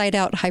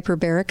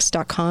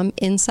InsideOutHyperbarics.com,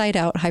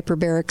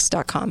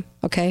 InsideOutHyperbarics.com,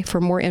 okay,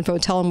 for more info.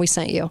 Tell them we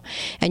sent you.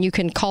 And you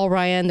can call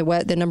Ryan,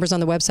 the number's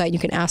on the website. You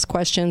can ask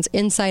questions,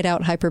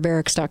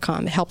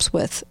 InsideOutHyperbarics.com. It helps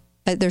with,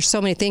 there's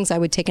so many things I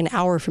would take an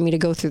hour for me to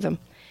go through them.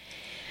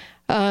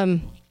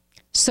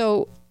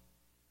 So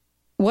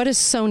what does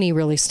Sony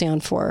really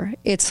stand for?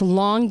 It's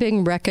long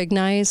been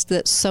recognized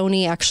that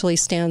Sony actually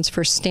stands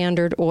for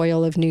Standard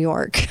Oil of New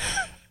York.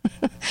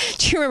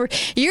 Do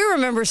you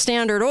remember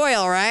Standard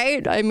Oil,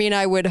 right? I mean,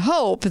 I would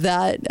hope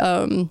that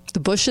the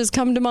Bushes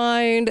come to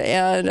mind,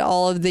 and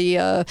all of the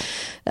a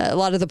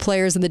lot of the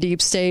players in the deep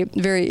state.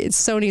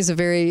 Sony's a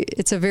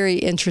very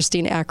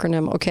interesting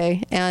acronym,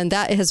 okay? And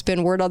that has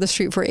been word on the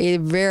street for a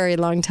very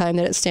long time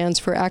that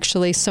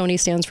Sony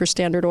stands for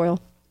Standard Oil.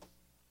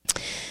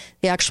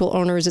 The actual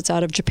owners, it's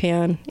out of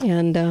Japan,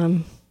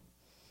 and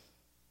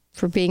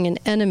for being an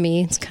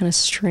enemy, it's kind of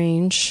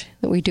strange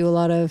that we do a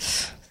lot of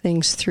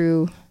things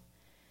through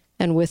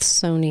and with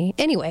Sony.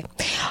 Anyway,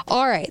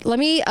 all right, let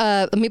me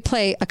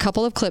play a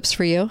couple of clips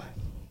for you.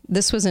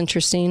 This was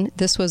interesting.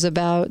 This was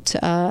about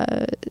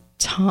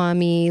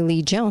Tommy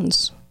Lee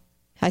Jones.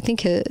 I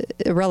think a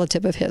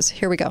relative of his.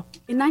 Here we go.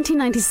 In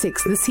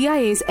 1996, the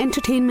CIA's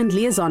Entertainment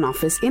Liaison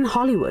Office in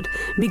Hollywood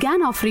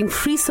began offering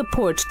free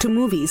support to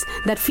movies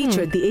that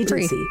featured the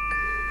agency. Free.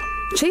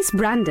 Chase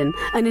Brandon,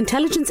 an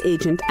intelligence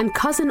agent and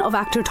cousin of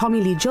actor Tommy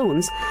Lee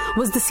Jones,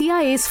 was the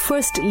CIA's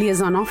first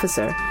liaison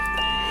officer.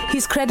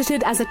 He's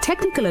credited as a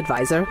technical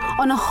advisor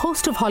on a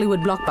host of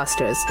Hollywood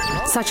blockbusters,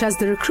 such as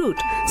The Recruit,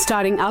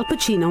 starring Al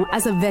Pacino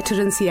as a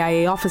veteran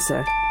CIA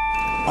officer.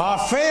 Our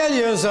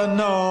failures are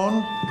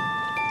known.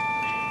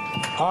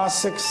 Our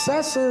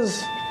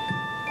successes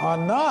are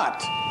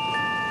not.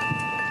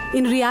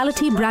 In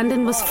reality,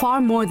 Brandon was far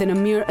more than a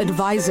mere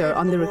advisor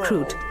on The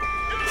Recruit.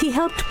 He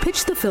helped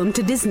pitch the film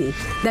to Disney,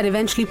 that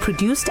eventually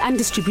produced and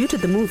distributed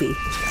the movie,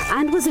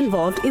 and was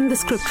involved in the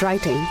script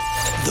writing.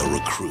 The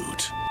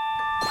Recruit.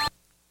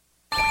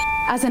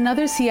 As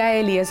another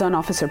CIA liaison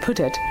officer put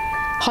it,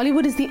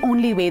 Hollywood is the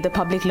only way the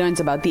public learns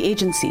about the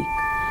agency.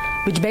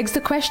 Which begs the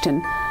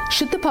question,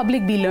 should the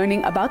public be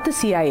learning about the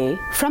CIA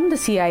from the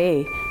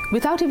CIA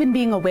without even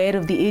being aware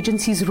of the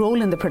agency's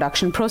role in the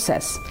production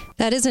process?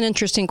 That is an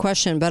interesting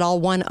question, but I'll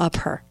one-up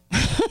her.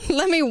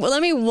 Let me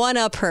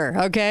one-up her,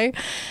 okay?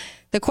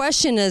 The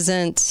question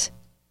isn't,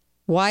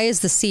 why is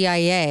the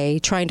CIA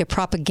trying to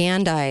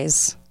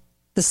propagandize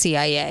the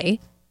CIA?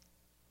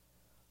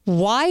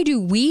 Why do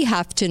we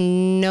have to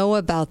know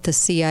about the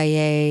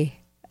CIA?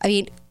 I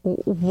mean,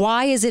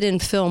 why is it in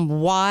film?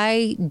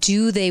 Why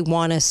do they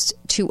want us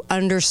to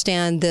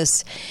understand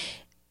this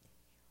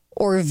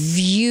or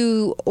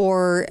view,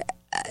 or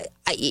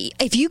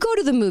if you go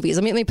to the movies,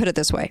 let me put it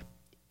this way.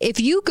 If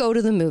you go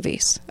to the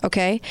movies,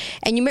 okay,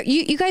 and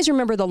you guys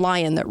remember the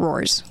lion that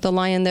roars, the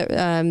lion that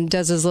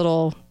does his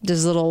little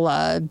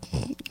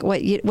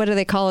what do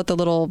they call it? The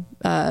little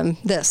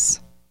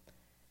this.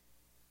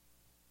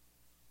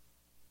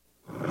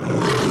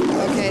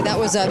 Okay, that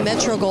was a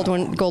Metro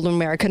Goldwyn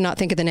Mayer. I could not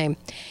think of the name.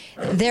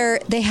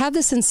 They have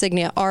this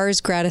insignia, Ars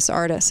Gratis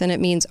Artis, and it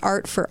means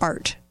art for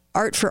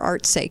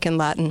art's sake in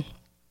Latin.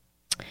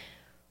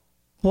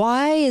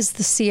 Why is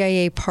the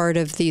CIA part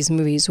of these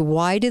movies?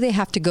 Why do they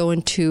have to go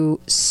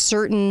into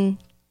certain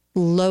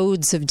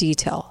loads of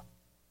detail?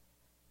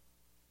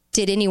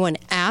 Did anyone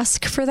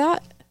ask for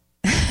that?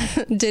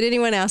 Did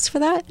anyone ask for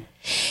that?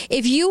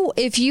 If you,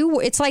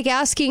 it's like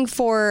asking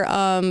for,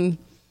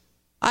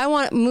 I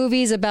want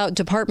movies about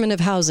Department of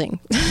Housing.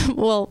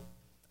 Well,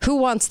 who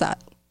wants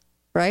that,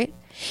 right?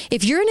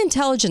 If you're an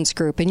intelligence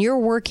group and you're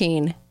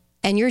working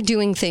and you're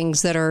doing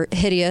things that are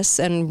hideous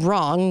and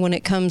wrong when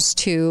it comes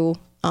to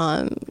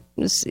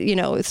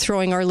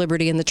throwing our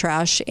liberty in the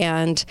trash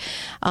and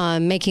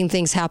making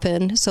things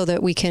happen so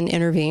that we can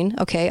intervene.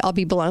 Okay, I'll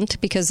be blunt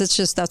because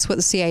that's what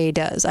the CIA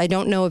does. I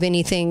don't know of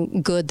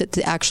anything good that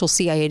the actual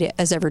CIA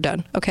has ever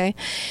done. Okay.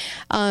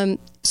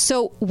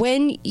 So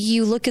when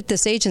you look at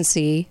this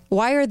agency,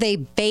 why are they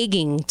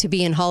begging to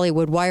be in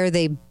Hollywood? Why are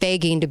they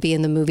begging to be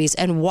in the movies?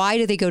 And why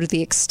do they go to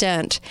the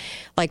extent,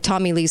 like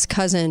Tommy Lee's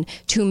cousin,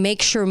 to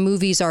make sure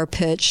movies are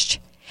pitched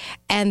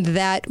and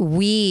that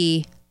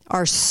we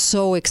are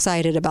so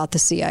excited about the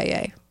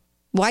CIA?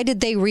 Why did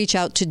they reach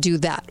out to do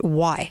that?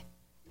 Why?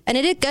 And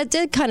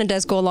it kind of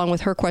does go along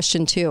with her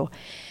question too.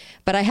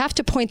 But I have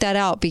to point that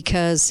out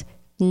because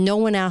no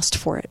one asked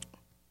for it.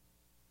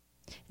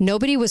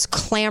 Nobody was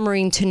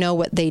clamoring to know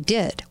what they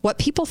did. What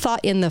people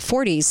thought in the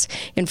 40s,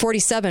 in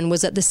 47,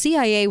 was that the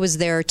CIA was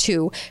there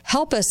to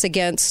help us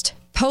against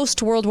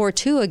post-World War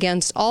II,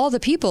 against all the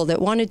people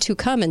that wanted to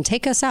come and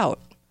take us out.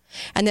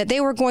 And that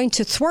they were going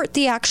to thwart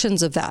the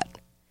actions of that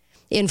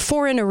in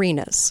foreign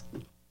arenas.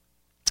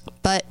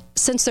 But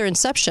since their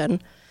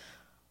inception,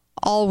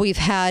 all we've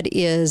had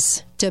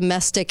is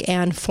domestic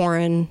and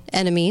foreign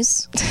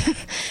enemies,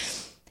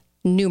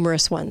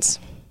 numerous ones.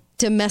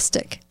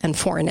 Domestic and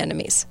foreign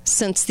enemies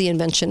since the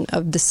invention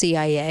of the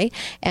CIA,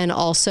 and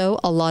also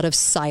a lot of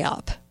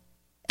PSYOP.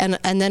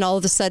 And then all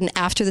of a sudden,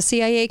 after the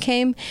CIA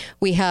came,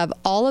 we have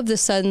all of a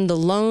sudden the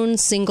lone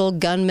single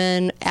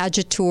gunman,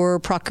 agitator,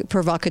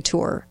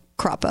 provocateur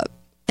crop up.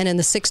 And in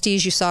the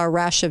 60s, you saw a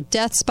rash of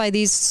deaths by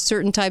these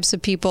certain types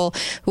of people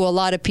who a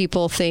lot of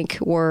people think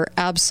were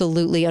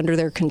absolutely under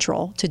their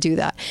control to do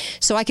that.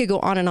 So I could go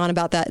on and on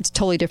about that. It's a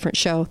totally different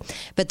show.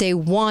 But they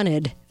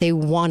wanted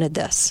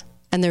this.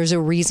 And there's a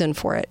reason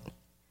for it.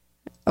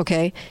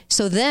 Okay.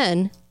 So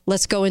then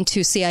let's go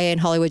into CIA and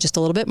Hollywood just a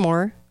little bit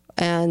more.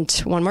 And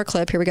one more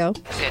clip. Here we go.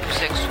 Flood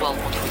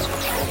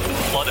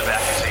of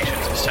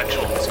accusations of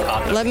sexual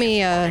misconduct. Let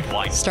me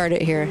start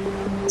it here.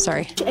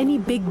 Sorry. Any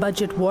big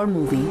budget war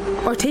movie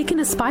or take in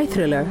a spy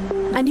thriller,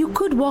 and you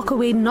could walk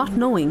away not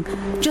knowing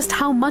just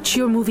how much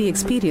your movie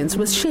experience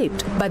was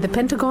shaped by the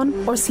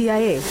Pentagon or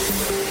CIA.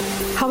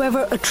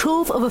 However, a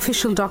trove of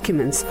official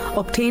documents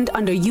obtained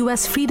under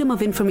U.S. Freedom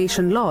of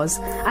Information laws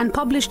and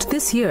published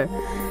this year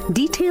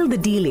detail the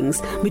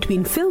dealings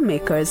between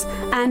filmmakers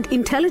and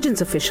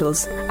intelligence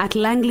officials at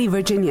Langley,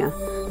 Virginia.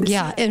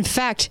 Yeah, in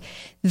fact,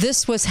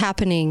 this was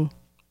happening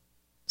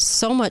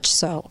so much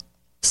so,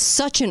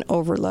 such an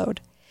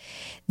overload,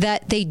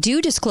 that they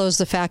do disclose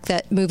the fact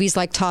that movies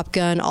like Top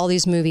Gun, all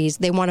these movies,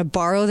 they want to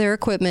borrow their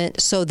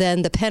equipment, so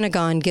then the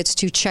Pentagon gets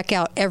to check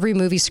out every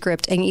movie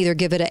script and either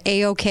give it an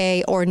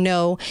A-OK or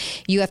no,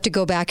 you have to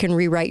go back and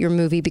rewrite your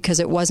movie because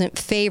it wasn't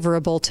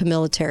favorable to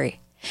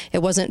military.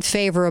 It wasn't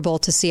favorable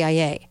to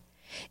CIA.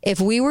 If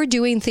we were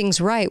doing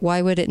things right,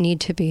 why would it need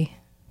to be?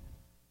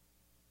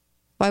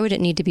 Why would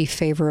it need to be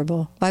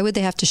favorable? Why would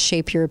they have to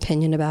shape your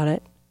opinion about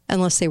it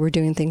unless they were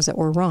doing things that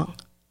were wrong?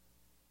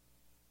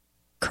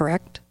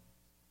 Correct?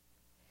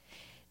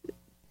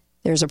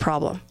 There's a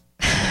problem.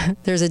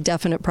 There's a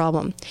definite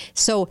problem.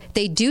 So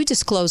they do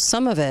disclose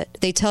some of it.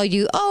 They tell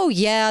you, oh,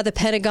 yeah, the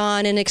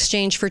Pentagon, in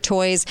exchange for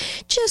toys,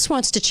 just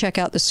wants to check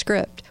out the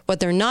script. What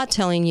they're not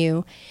telling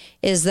you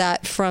is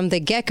that from the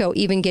get-go,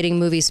 even getting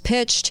movies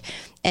pitched,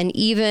 and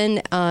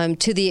even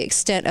to the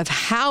extent of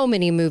how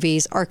many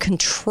movies are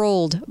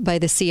controlled by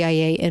the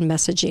CIA in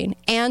messaging,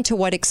 and to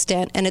what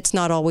extent, and it's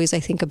not always,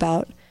 I think,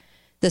 about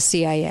the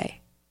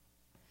CIA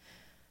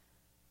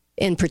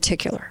in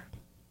particular,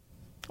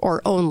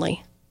 or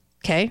only,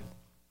 okay?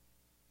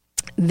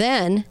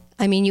 Then,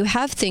 I mean, you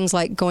have things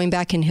like going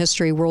back in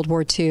history, World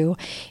War II,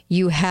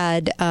 you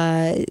had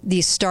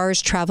these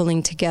stars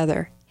traveling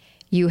together.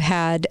 You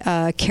had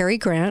Cary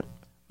Grant,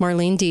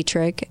 Marlene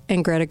Dietrich,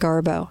 and Greta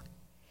Garbo.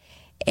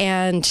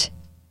 And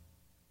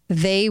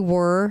they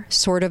were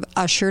sort of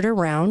ushered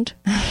around.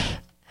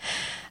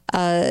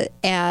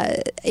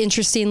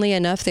 Interestingly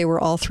enough, they were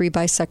all three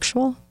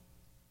bisexual.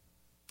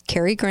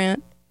 Cary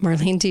Grant,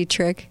 Marlene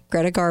Dietrich,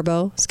 Greta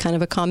Garbo. It's kind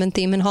of a common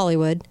theme in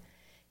Hollywood.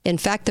 In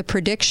fact, the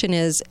prediction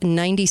is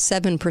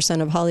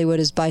 97% of Hollywood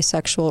is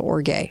bisexual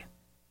or gay,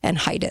 and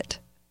hide it.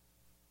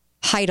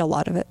 Hide a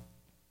lot of it.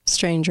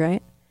 Strange,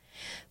 right?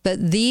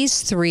 But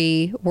these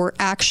three were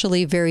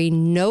actually very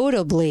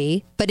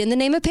notably, but in the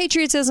name of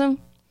patriotism,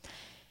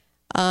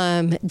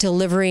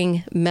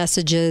 delivering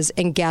messages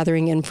and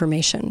gathering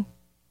information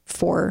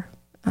for,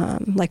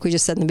 like we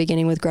just said in the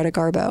beginning with Greta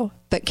Garbo.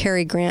 But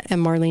Cary Grant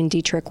and Marlene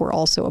Dietrich were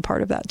also a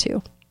part of that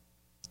too.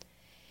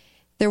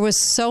 There was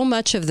so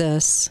much of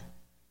this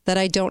that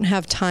I don't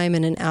have time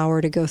in an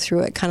hour to go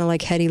through it, kind of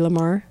like Hedy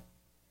Lamarr,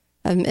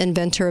 an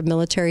inventor of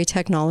military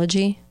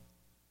technology.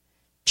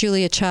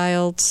 Julia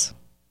Childs.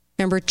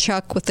 Remember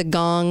Chuck with the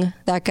gong,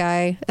 that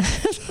guy,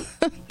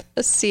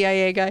 the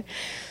CIA guy.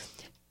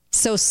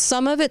 So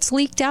some of it's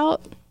leaked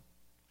out,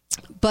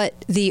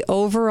 but the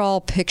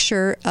overall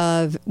picture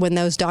of when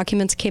those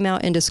documents came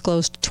out and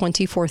disclosed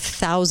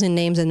 24,000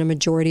 names and the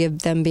majority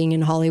of them being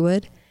in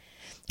Hollywood.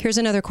 Here's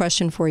another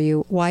question for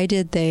you. Why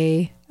did in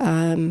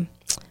the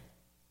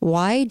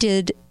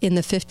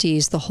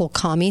 50s, the whole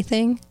commie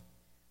thing,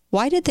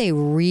 why did they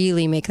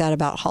really make that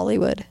about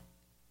Hollywood?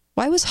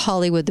 Why was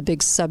Hollywood the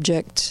big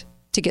subject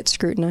to get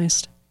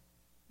scrutinized?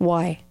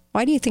 Why?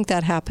 Why do you think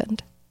that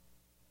happened?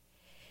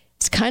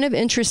 It's kind of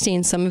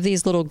interesting, some of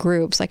these little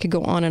groups, I could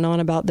go on and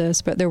on about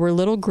this, but there were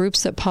little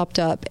groups that popped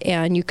up,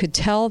 and you could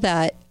tell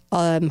that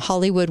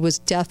Hollywood was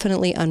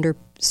definitely under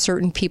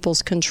certain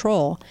people's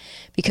control,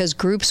 because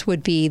groups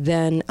would be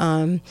then,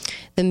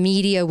 the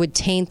media would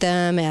taint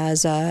them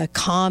as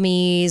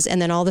commies,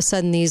 and then all of a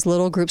sudden these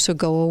little groups would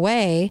go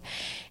away.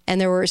 And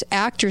there were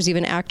actors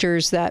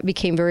that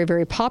became very,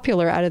 very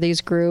popular out of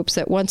these groups,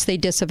 that once they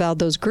disavowed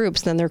those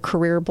groups, then their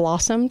career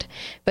blossomed.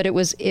 But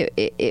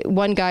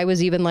one guy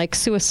was even like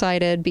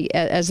suicided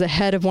as the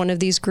head of one of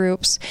these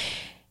groups.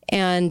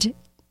 And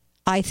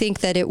I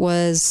think that it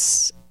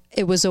was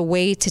a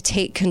way to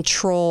take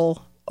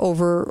control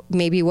over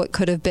maybe what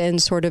could have been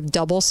sort of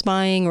double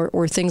spying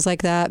or things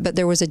like that. But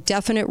there was a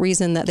definite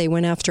reason that they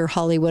went after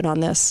Hollywood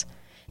on this.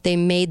 They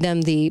made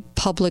them the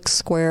public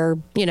square,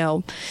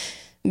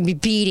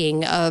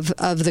 beating of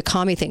the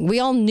commie thing. We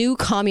all knew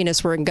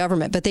communists were in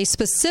government, but they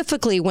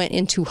specifically went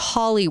into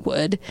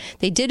Hollywood.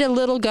 They did a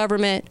little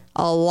government,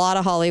 a lot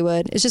of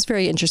Hollywood. It's just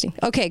very interesting.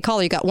 Okay,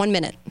 caller, you got 1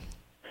 minute.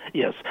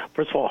 Yes.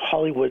 First of all,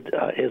 Hollywood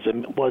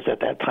was at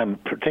that time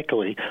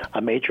particularly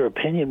a major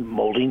opinion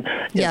molding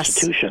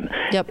institution.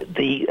 Yep.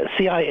 The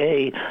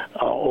CIA,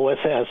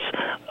 OSS,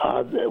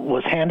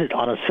 was handed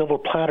on a silver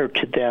platter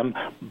to them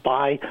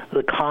by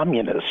the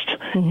communists.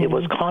 Mm-hmm. It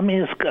was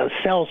communist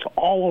cells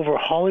all over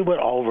Hollywood,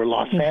 all over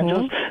Los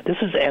Angeles.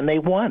 And they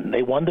won.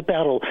 They won the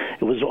battle.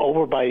 It was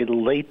over by the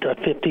late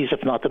 50s,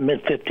 if not the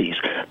mid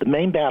 50s. The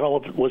main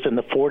battle was in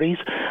the 40s,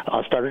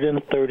 started in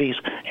the 30s,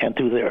 and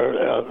through the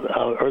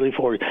early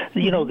 40s.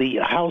 The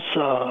House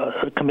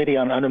Committee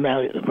on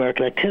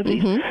Un-American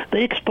Activities,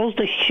 they exposed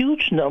a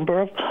huge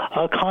number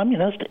of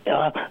communists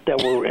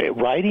that were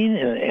writing,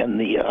 and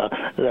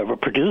that were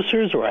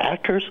producers or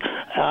actors.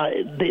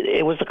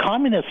 It was the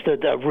communists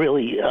that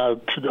really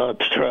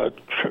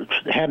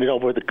handed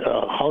over the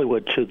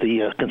Hollywood to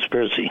the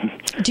conspiracy.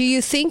 Do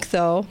you think,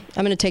 though,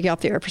 I'm going to take you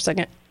off the air for a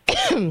second.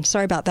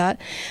 Sorry about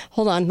that.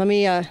 Hold on. Let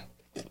me...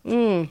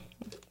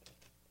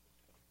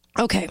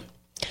 Okay.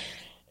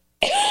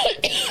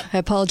 I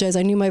apologize.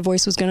 I knew my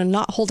voice was going to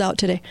not hold out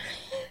today.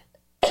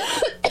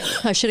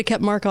 I should have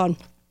kept Mark on.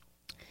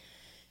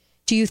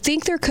 Do you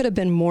think there could have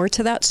been more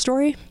to that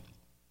story?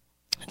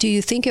 Do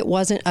you think it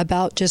wasn't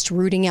about just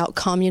rooting out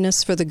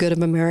communists for the good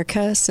of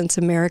America, since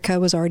America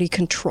was already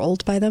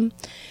controlled by them?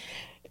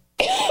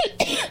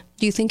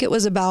 Do you think it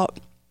was about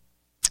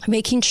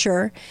making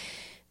sure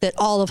that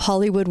all of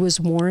Hollywood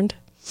was warned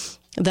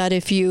that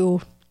if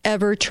you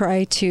ever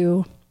try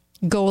to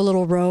go a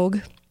little rogue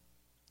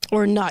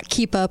or not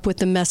keep up with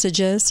the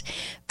messages,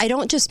 I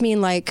don't just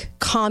mean like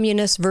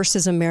communist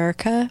versus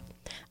America.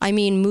 I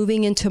mean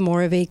moving into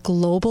more of a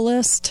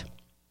globalist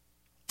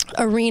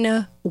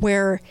arena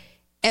where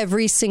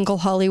every single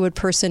Hollywood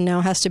person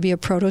now has to be a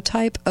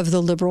prototype of the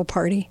liberal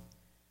party.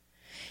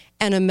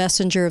 and a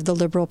messenger of the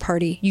Liberal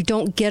Party. You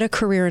don't get a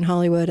career in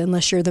Hollywood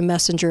unless you're the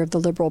messenger of the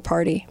Liberal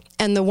Party.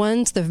 And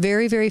the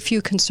very, very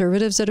few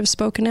conservatives that have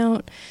spoken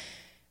out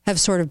have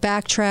sort of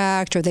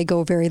backtracked, or they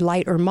go very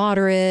light or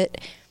moderate.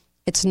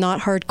 It's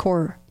not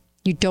hardcore.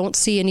 You don't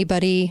see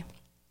anybody.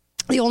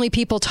 The only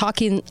people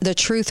talking the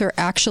truth are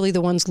actually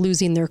the ones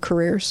losing their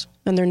careers,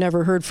 and they're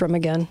never heard from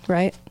again,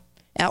 right?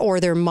 Or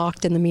they're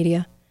mocked in the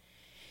media.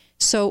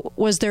 So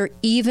was there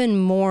even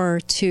more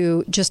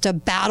to just a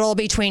battle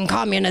between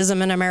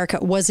communism and America?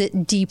 Was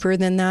it deeper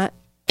than that?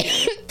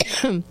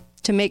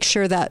 To make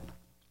sure that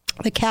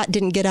the cat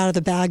didn't get out of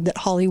the bag, that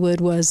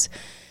Hollywood was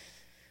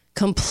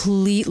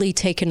completely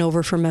taken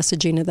over for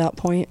messaging at that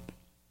point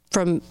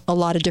from a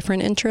lot of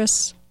different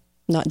interests,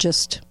 not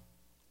just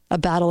a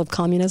battle of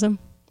communism.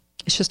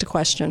 It's just a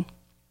question.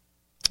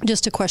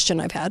 Just a question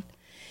I've had.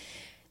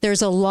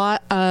 There's a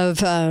lot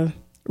of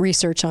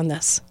research on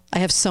this. I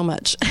have so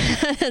much.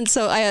 And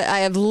so I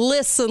have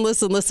lists and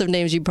lists and lists of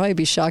names you'd probably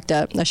be shocked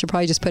at. I should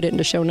probably just put it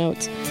into show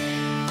notes.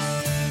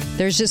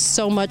 There's just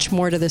so much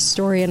more to this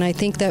story, and I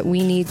think that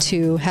we need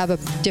to have a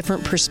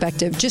different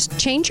perspective. Just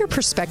change your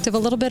perspective a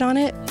little bit on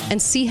it and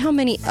see how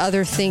many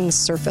other things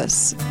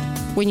surface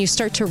when you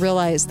start to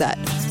realize that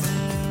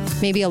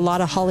maybe a lot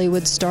of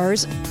Hollywood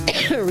stars,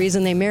 the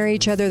reason they marry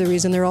each other, the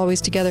reason they're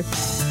always together,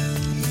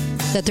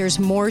 that there's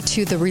more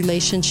to the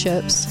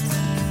relationships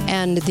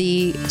and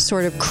the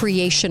sort of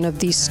creation of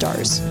these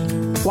stars.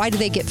 Why do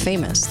they get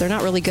famous? They're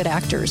not really good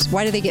actors.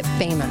 Why do they get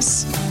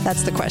famous?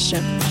 That's the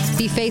question.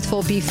 Be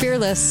faithful, be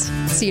fearless.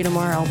 See you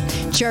tomorrow.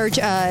 Gerald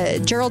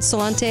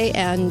Celente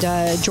and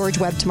George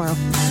Webb tomorrow.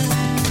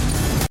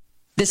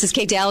 This is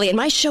Kate Daly, and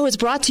my show is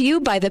brought to you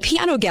by the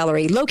Piano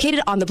Gallery, located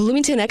on the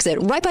Bloomington exit,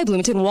 right by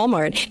Bloomington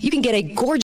Walmart. You can get a gorgeous